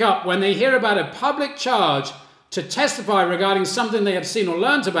speak up when they hear about a public charge to testify regarding something they have seen or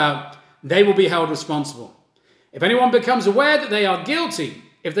learnt about, they will be held responsible. If anyone becomes aware that they are guilty,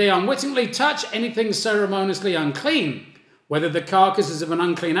 if they unwittingly touch anything ceremoniously unclean, whether the carcass is of an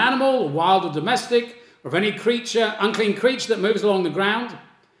unclean animal, wild or domestic, or of any unclean creature that moves along the ground,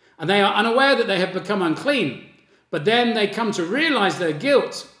 and they are unaware that they have become unclean, but then they come to realize their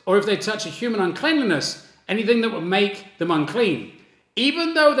guilt, or if they touch a human uncleanliness, anything that would make them unclean,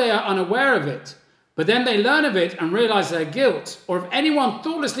 even though they are unaware of it, but then they learn of it and realize their guilt, or if anyone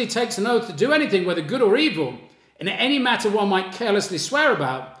thoughtlessly takes an oath to do anything, whether good or evil, in any matter one might carelessly swear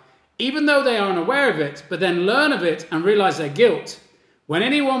about, even though they are unaware of it, but then learn of it and realize their guilt, when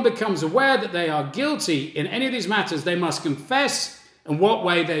anyone becomes aware that they are guilty in any of these matters, they must confess in what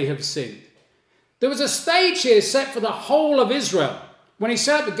way they have sinned. There was a stage here set for the whole of Israel. When he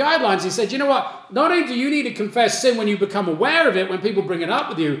set up the guidelines, he said, you know what? Not only do you need to confess sin when you become aware of it, when people bring it up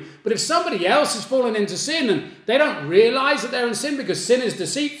with you, but if somebody else has fallen into sin and they don't realize that they're in sin because sin is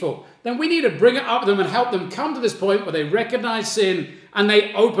deceitful, then we need to bring it up with them and help them come to this point where they recognize sin and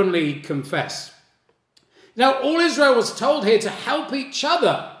they openly confess. Now, all Israel was told here to help each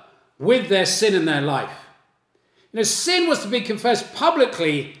other with their sin in their life. Sin was to be confessed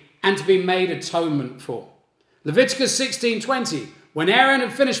publicly and to be made atonement for. Leviticus 16:20, when Aaron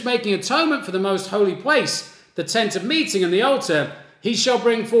had finished making atonement for the most holy place, the tent of meeting and the altar, he shall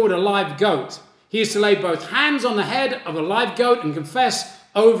bring forward a live goat. He is to lay both hands on the head of the live goat and confess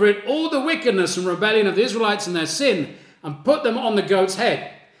over it all the wickedness and rebellion of the Israelites and their sin, and put them on the goat's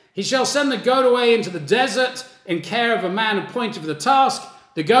head. He shall send the goat away into the desert in care of a man appointed for the task.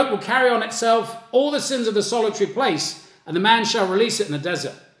 The goat will carry on itself all the sins of the solitary place, and the man shall release it in the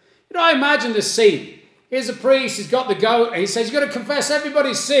desert. I imagine this scene. Here's a priest, he's got the goat, and he says, you've got to confess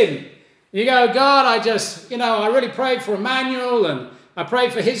everybody's sin. You go, God, I really prayed for Emmanuel, and I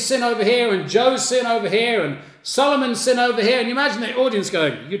prayed for his sin over here, and Joe's sin over here, and Solomon's sin over here. And you imagine the audience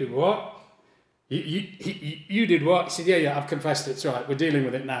going, you did what? You did what? He said, yeah, I've confessed it. It's all right. We're dealing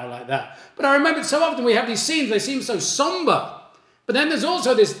with it now like that. But I remember so often we have these scenes, they seem so somber. But then there's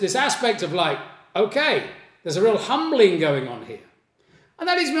also this aspect of like, okay, there's a real humbling going on here. And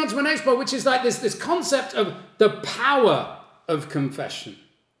that leads me on to my next point, which is like this concept of the power of confession.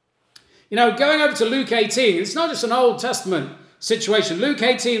 Going over to Luke 18, it's not just an Old Testament situation. Luke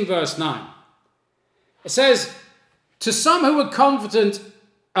 18, verse 9. It says, to some who were confident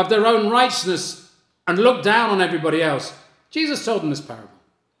of their own righteousness and looked down on everybody else, Jesus told them this parable.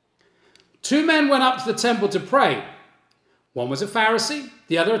 2 men went up to the temple to pray. One was a Pharisee,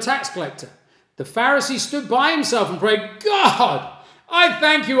 the other a tax collector. The Pharisee stood by himself and prayed, God, I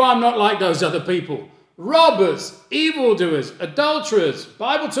thank you I'm not like those other people. Robbers, evildoers, adulterers,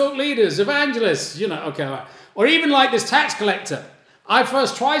 Bible talk leaders, evangelists, okay, all right. Or even like this tax collector. I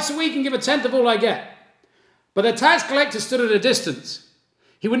fast twice a week and give a tenth of all I get. But the tax collector stood at a distance.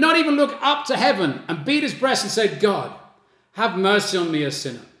 He would not even look up to heaven and beat his breast and said, God, have mercy on me, a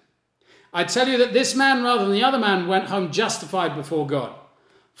sinner. I tell you that this man rather than the other man went home justified before God.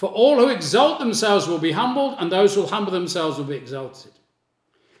 For all who exalt themselves will be humbled, and those who humble themselves will be exalted.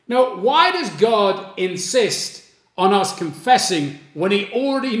 Now, why does God insist on us confessing when he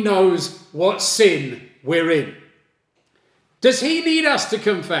already knows what sin we're in? Does he need us to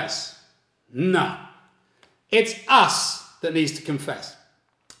confess? No. It's us that needs to confess.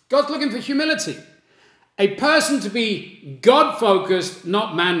 God's looking for humility. A person to be God-focused,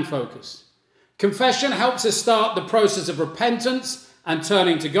 not man-focused. Confession helps us start the process of repentance and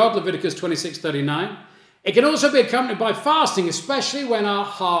turning to God, Leviticus 26:39. It can also be accompanied by fasting, especially when our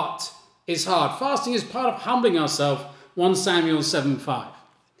heart is hard. Fasting is part of humbling ourselves, 1 Samuel 7:5.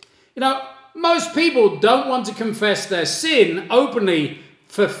 Most people don't want to confess their sin openly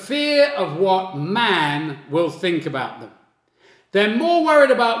for fear of what man will think about them. They're more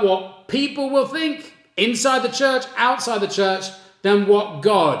worried about what people will think inside the church, outside the church, than what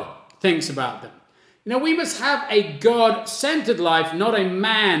God thinks about them. We must have a God-centered life, not a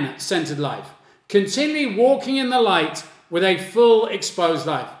man-centered life. Continually walking in the light with a full exposed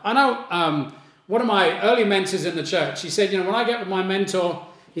life. I know one of my early mentors in the church, he said, when I get with my mentor,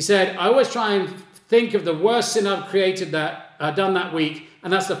 he said, I always try and think of the worst sin I've created done that week,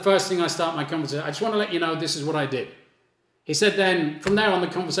 and that's the first thing I start my conversation. I just want to let you know this is what I did. He said then, from there on, the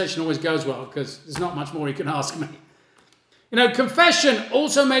conversation always goes well, because there's not much more he can ask me. Confession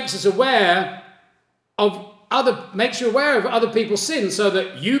also makes us aware of other people's sins so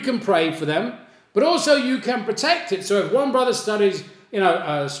that you can pray for them, but also you can protect it. So if one brother struggles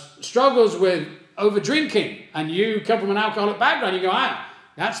with over drinking, and you come from an alcoholic background, you go,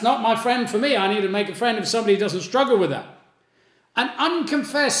 that's not my friend for me. I need to make a friend of somebody who doesn't struggle with that. An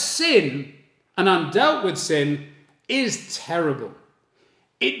unconfessed sin, an undealt with sin, is terrible.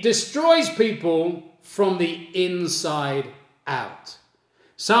 It destroys people from the inside out.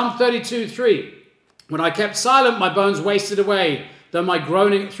 Psalm 32:3. When I kept silent, my bones wasted away, through my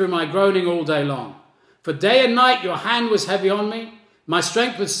groaning all day long. For day and night your hand was heavy on me. My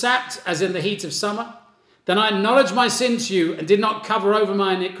strength was sapped as in the heat of summer. Then I acknowledged my sin to you and did not cover over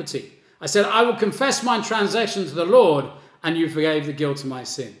my iniquity. I said, I will confess my transgression to the Lord, and you forgave the guilt of my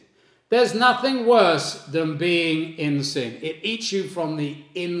sin. There's nothing worse than being in sin. It eats you from the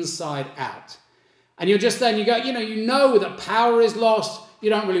inside out. And you're just then, you go, you know that power is lost. You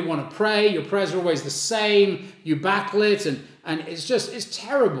don't really want to pray. Your prayers are always the same. You battle it, and it's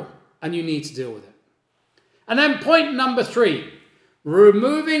terrible. And you need to deal with it. And then point number 3,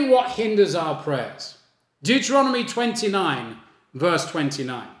 removing what hinders our prayers. Deuteronomy 29, verse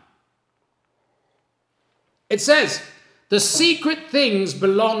 29. It says, the secret things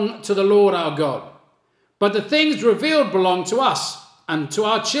belong to the Lord our God, but the things revealed belong to us and to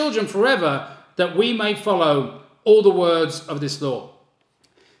our children forever, that we may follow all the words of this law.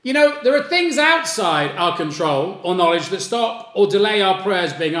 You know, there are things outside our control or knowledge that stop or delay our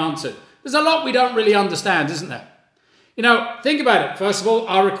prayers being answered. There's a lot we don't really understand, isn't there? You know, think about it. First of all,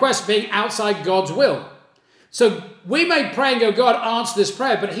 our request being outside God's will. So we may pray and go, God, answer this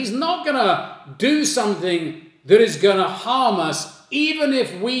prayer, but he's not going to do something that is going to harm us, even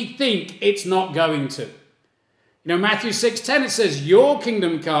if we think it's not going to. You know, Matthew 6:10, it says, your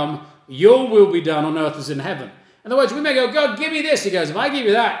kingdom come, your will be done on earth as in heaven. In other words, we may go, God, give me this. He goes, if I give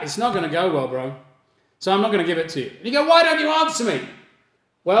you that, it's not going to go well, bro. So I'm not going to give it to you. And you go, why don't you answer me?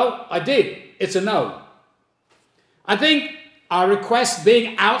 Well, I did. It's a no. I think our request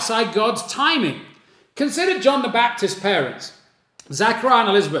being outside God's timing. Consider John the Baptist's parents, Zachariah and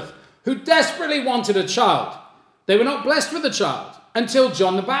Elizabeth, who desperately wanted a child. They were not blessed with a child until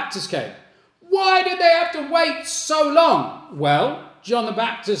John the Baptist came. Why did they have to wait so long? Well, John the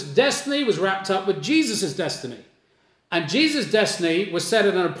Baptist's destiny was wrapped up with Jesus' destiny. And Jesus' destiny was set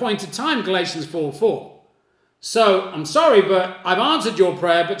at an appointed time, Galatians 4:4. So, I'm sorry, but I've answered your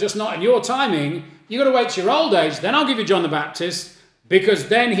prayer, but just not in your timing. You've got to wait to your old age, then I'll give you John the Baptist, because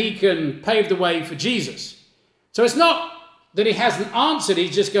then he can pave the way for Jesus. So it's not that he hasn't answered, he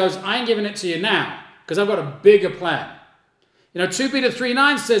just goes, I ain't giving it to you now, because I've got a bigger plan. You know, 2 Peter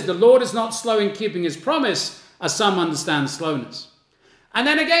 3:9 says, the Lord is not slow in keeping his promise, as some understand slowness. And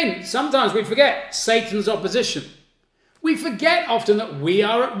then again, sometimes we forget Satan's opposition. We forget often that we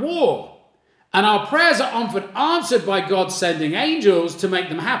are at war, and our prayers are often answered by God sending angels to make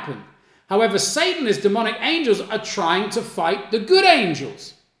them happen. However, Satan and his demonic angels are trying to fight the good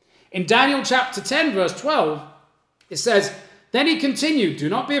angels. In Daniel chapter 10, verse 12, it says, then he continued, do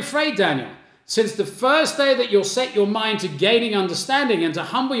not be afraid, Daniel, since the first day that you'll set your mind to gaining understanding and to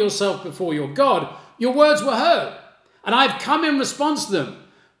humble yourself before your God, your words were heard, and I've come in response to them.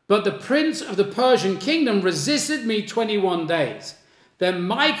 But the prince of the Persian kingdom resisted me 21 days. Then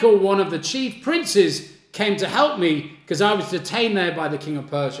Michael, one of the chief princes, came to help me because I was detained there by the king of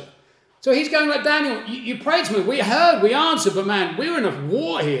Persia. So he's going like, Daniel, you prayed to me. We heard, we answered, but man, we were in a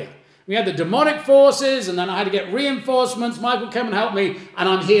war here. We had the demonic forces, and then I had to get reinforcements. Michael came and helped me, and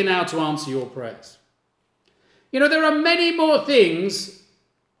I'm here now to answer your prayers. You know, there are many more things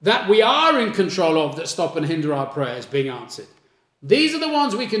that we are in control of that stop and hinder our prayers being answered. These are the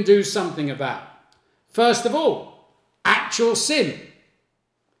ones we can do something about. First of all, actual sin.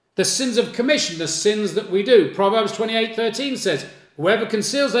 The sins of commission, the sins that we do. Proverbs 28:13 says, whoever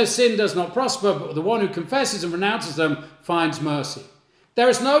conceals their sin does not prosper, but the one who confesses and renounces them finds mercy. There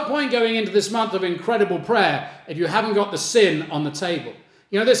is no point going into this month of incredible prayer if you haven't got the sin on the table.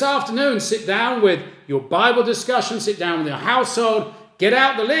 You know, this afternoon, sit down with your Bible discussion, sit down with your household, get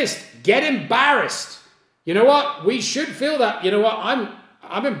out the list, get embarrassed. You know what? We should feel that. You know what?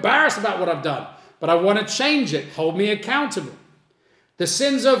 I'm embarrassed about what I've done, but I want to change it. Hold me accountable. The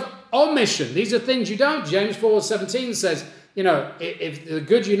sins of omission. These are things you don't. James 4:17 says, you know, if the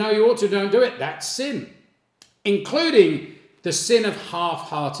good you know you ought to, don't do it. That's sin. Including the sin of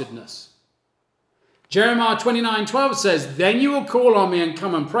half-heartedness. Jeremiah 29:12 says, then you will call on me and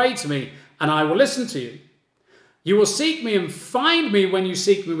come and pray to me, and I will listen to you. You will seek me and find me when you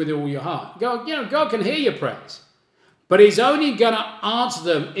seek me with all your heart. God can hear your prayers, but he's only going to answer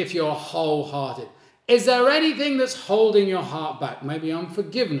them if you're wholehearted. Is there anything that's holding your heart back? Maybe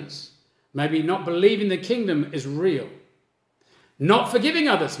unforgiveness. Maybe not believing the kingdom is real. Not forgiving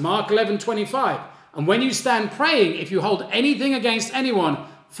others. Mark 11:25. And when you stand praying, if you hold anything against anyone,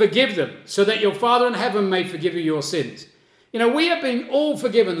 forgive them, so that your Father in heaven may forgive you your sins. You know, we have been all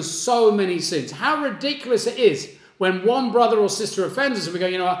forgiven so many sins. How ridiculous it is when one brother or sister offends us and we go,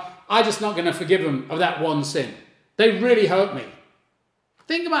 you know what, I'm just not going to forgive them of that one sin. They really hurt me.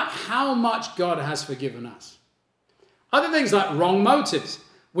 Think about how much God has forgiven us. Other things like wrong motives.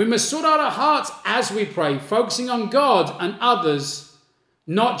 We must sort out our hearts as we pray, focusing on God and others,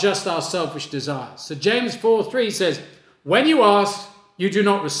 not just our selfish desires. So James 4:3 says, when you ask, you do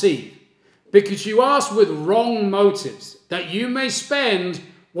not receive, because you ask with wrong motives, that you may spend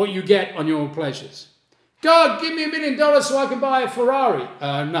what you get on your pleasures. God, give me $1 million so I can buy a Ferrari.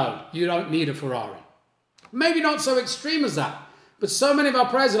 No, you don't need a Ferrari. Maybe not so extreme as that, but so many of our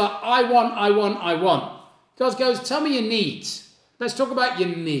prayers are like, I want. God goes, tell me your needs. Let's talk about your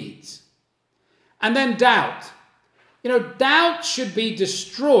needs. And then doubt. You know, doubt should be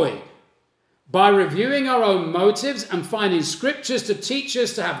destroyed by reviewing our own motives and finding scriptures to teach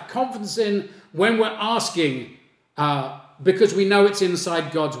us to have confidence in when we're asking, because we know it's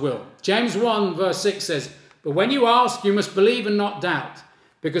inside God's will. James 1:6 says, but when you ask, you must believe and not doubt,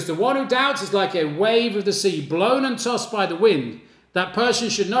 because the one who doubts is like a wave of the sea, blown and tossed by the wind. That person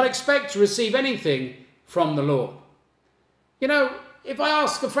should not expect to receive anything from the Lord. You know, if I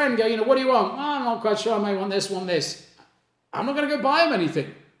ask a friend, what do you want? Oh, I'm not quite sure. I may want this, I'm not going to go buy him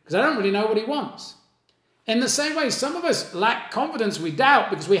anything because I don't really know what he wants. In the same way, some of us lack confidence. We doubt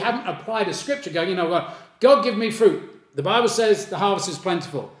because we haven't applied a scripture going, well, God, give me fruit. The Bible says the harvest is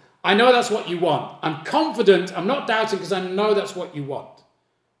plentiful. I know that's what you want. I'm confident. I'm not doubting because I know that's what you want.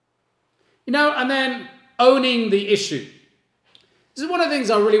 And then owning the issue. This is one of the things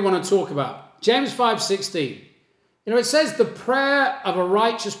I really want to talk about. James 5:16. It says the prayer of a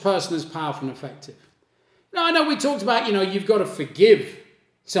righteous person is powerful and effective. I know we talked about, you've got to forgive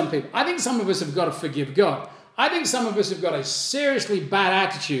some people. I think some of us have got to forgive God. I think some of us have got a seriously bad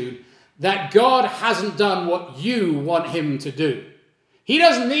attitude that God hasn't done what you want him to do. He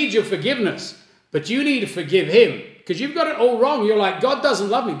doesn't need your forgiveness, but you need to forgive him because you've got it all wrong. You're like, God doesn't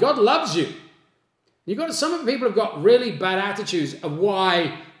love me. God loves you. Some people have got really bad attitudes of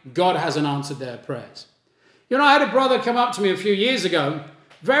why God hasn't answered their prayers. I had a brother come up to me a few years ago,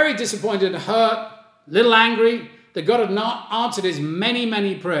 very disappointed, hurt, a little angry that God had not answered his many,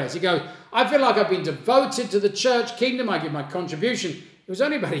 many prayers. He goes, I feel like I've been devoted to the church kingdom. I give my contribution. He was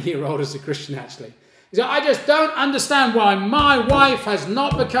only about a year old as a Christian, actually. He said, I just don't understand why my wife has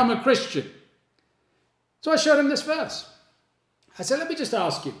not become a Christian. So I showed him this verse. I said, let me just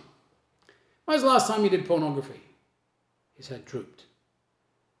ask you, when was the last time you did pornography? His head drooped.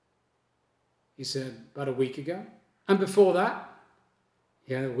 He said, about a week ago. And before that?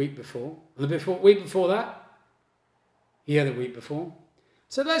 Yeah, the week before. And the week before that? Yeah, the week before.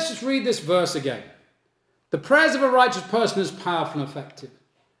 So let's just read this verse again. The prayers of a righteous person is powerful and effective.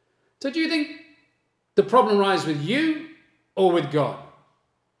 So do you think the problem lies with you or with God?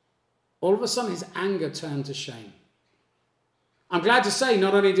 All of a sudden his anger turned to shame. I'm glad to say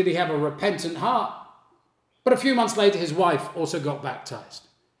not only did he have a repentant heart, but a few months later his wife also got baptized.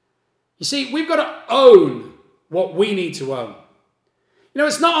 You see, we've got to own what we need to own.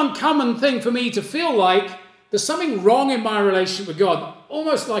 It's not an uncommon thing for me to feel like there's something wrong in my relationship with God,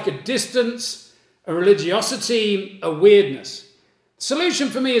 almost like a distance, a religiosity, a weirdness. The solution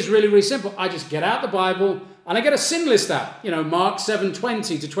for me is really, really simple. I just get out the Bible and I get a sin list out. Mark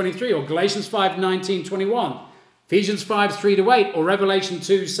 7:20 to 23 or Galatians 5:19, 21, Ephesians 5:3 to 8 or Revelation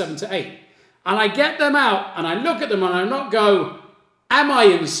 2:7 to 8. And I get them out and I look at them and I not go, am I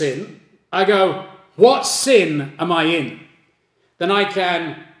in sin? I go, what sin am I in? Then I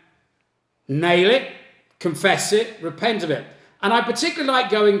can nail it, confess it, repent of it. And I particularly like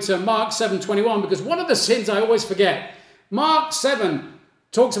going to Mark 7:21 because one of the sins I always forget, Mark 7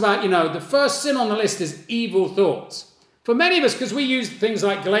 talks about, the first sin on the list is evil thoughts. For many of us, because we use things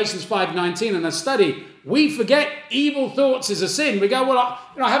like Galatians 5:19 in a study, we forget evil thoughts is a sin. We go, well,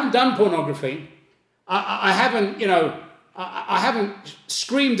 I haven't done pornography. I haven't, I haven't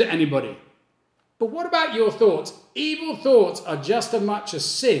screamed at anybody. But what about your thoughts? Evil thoughts are just as much a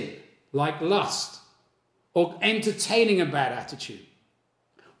sin, like lust or entertaining a bad attitude.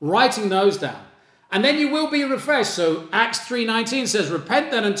 Writing those down. And then you will be refreshed. So Acts 3:19 says,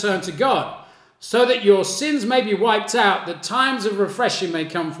 repent then and turn to God, so that your sins may be wiped out, that times of refreshing may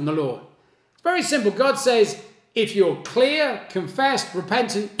come from the Lord. It's very simple. God says, if you're clear, confessed,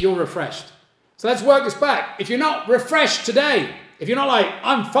 repentant, you're refreshed. So let's work this back. If you're not refreshed today, if you're not like,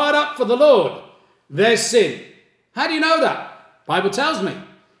 I'm fired up for the Lord, there's sin. How do you know that? Bible tells me.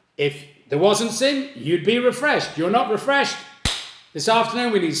 If there wasn't sin, you'd be refreshed. You're not refreshed. This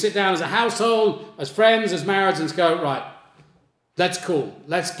afternoon, we need to sit down as a household, as friends, as marrieds, and go, right, that's cool.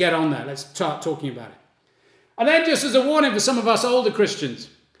 Let's get on there. Let's start talking about it. And then just as a warning for some of us older Christians,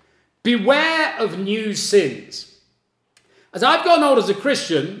 beware of new sins. As I've gotten old as a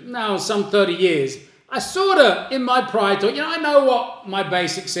Christian, now some 30 years, I sort of, in my pride, thought, I know what my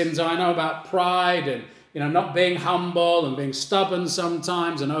basic sins are. I know about pride and, not being humble and being stubborn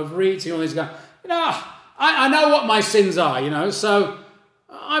sometimes and overeating, all these guys. I know what my sins are, so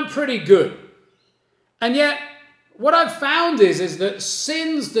I'm pretty good. And yet, what I've found is that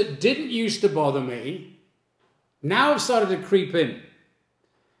sins that didn't used to bother me now have started to creep in.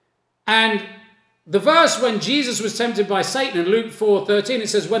 And the verse when Jesus was tempted by Satan in Luke 4:13, it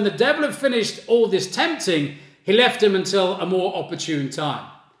says, when the devil had finished all this tempting, he left him until a more opportune time.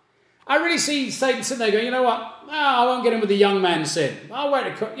 I really see Satan sitting there going, you know what? I won't get him with the young man sin. I'll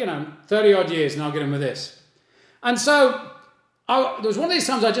wait, 30 odd years and I'll get him with this. And so there was one of these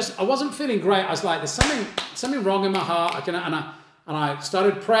times I wasn't feeling great. I was like, there's something wrong in my heart. And I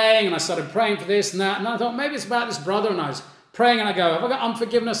started praying for this and that. And I thought, maybe it's about this brother. And I was praying and I go, have I got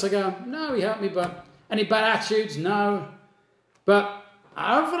unforgiveness? I go, no, he helped me, but any bad attitudes? No. But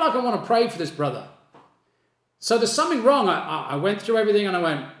I don't feel like I want to pray for this brother. So there's something wrong. I went through everything and I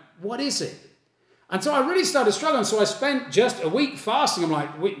went, what is it? And so I really started struggling. So I spent just a week fasting. I'm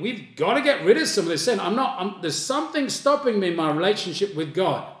like, we've got to get rid of some of this sin. There's something stopping me in my relationship with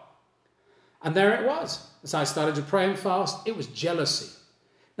God. And there it was. As I started to pray and fast, it was jealousy.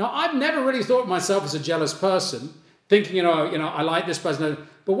 Now, I've never really thought of myself as a jealous person, thinking, I like this person.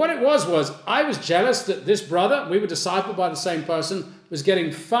 But what it was I was jealous that this brother, we were discipled by the same person, was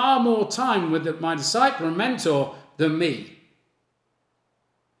getting far more time with my disciple and mentor than me.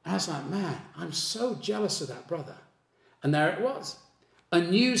 And I was like, man, I'm so jealous of that brother. And there it was. A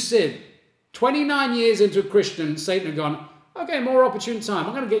new sin. 29 years into a Christian, Satan had gone, okay, more opportune time.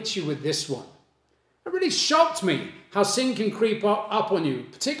 I'm going to get you with this one. It really shocked me how sin can creep up on you,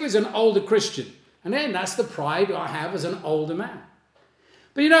 particularly as an older Christian. And then that's the pride I have as an older man.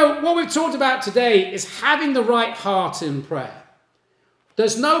 But what we've talked about today is having the right heart in prayer.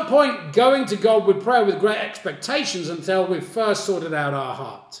 There's no point going to God with prayer with great expectations until we've first sorted out our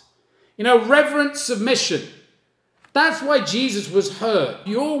heart. Reverent submission. That's why Jesus was heard.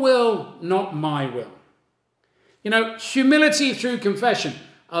 Your will, not my will. Humility through confession.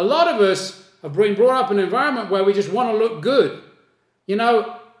 A lot of us have been brought up in an environment where we just want to look good.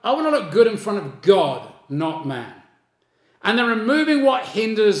 I want to look good in front of God, not man. And then removing what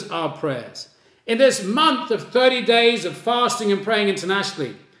hinders our prayers. In this month of 30 days of fasting and praying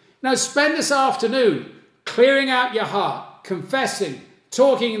internationally, spend this afternoon clearing out your heart, confessing,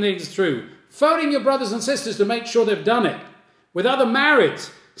 talking things through, phoning your brothers and sisters to make sure they've done it. With other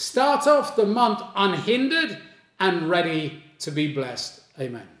marrieds, start off the month unhindered and ready to be blessed.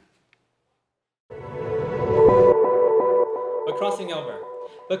 Amen. We're crossing over.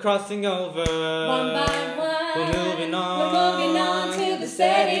 We're crossing over. One by one. We're moving on. We're moving on to the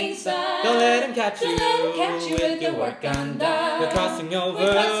setting sun. Don't let him catch you. Don't let him catch you with your work undone. We're crossing over.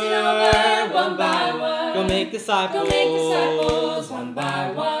 We're crossing over one by one. Go make disciples. Go make disciples one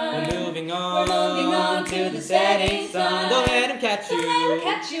by one. We're moving on. We're moving on to the setting sun. Don't let him catch you. Don't let him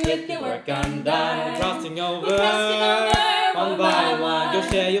catch you with your work undone. We're crossing over. We're crossing over one by one. Go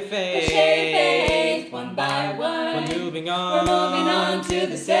share your faith. Go share your faith one by one. We're moving on. We're moving on to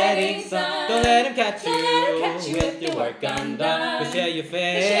the setting sun. Don't let him catch you. Don't let him catch you with your work undone. Go share your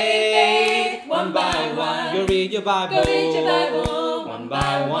faith. Go share your faith one by one. Go read your Bible. Go read your Bible one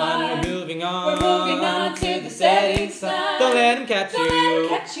by one. We're moving on. We're moving on to the setting sun. Don't let him catch Don't let him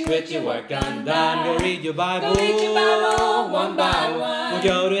catch you you with your work undone. Go read your Bible. Go read your Bible one by one. We'll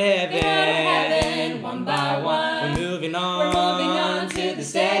go to heaven one by one. We're moving on. We're moving on to the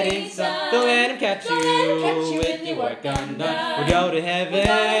setting sun. Don't let him catch Don't let him catch you you with your work undone. We'll go to We'll go to heaven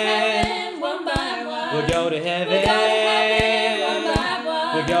heaven one by one. We'll go to heaven. We'll go to heaven one by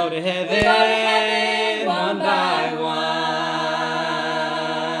one. We'll go to We'll go to heaven heaven one by one.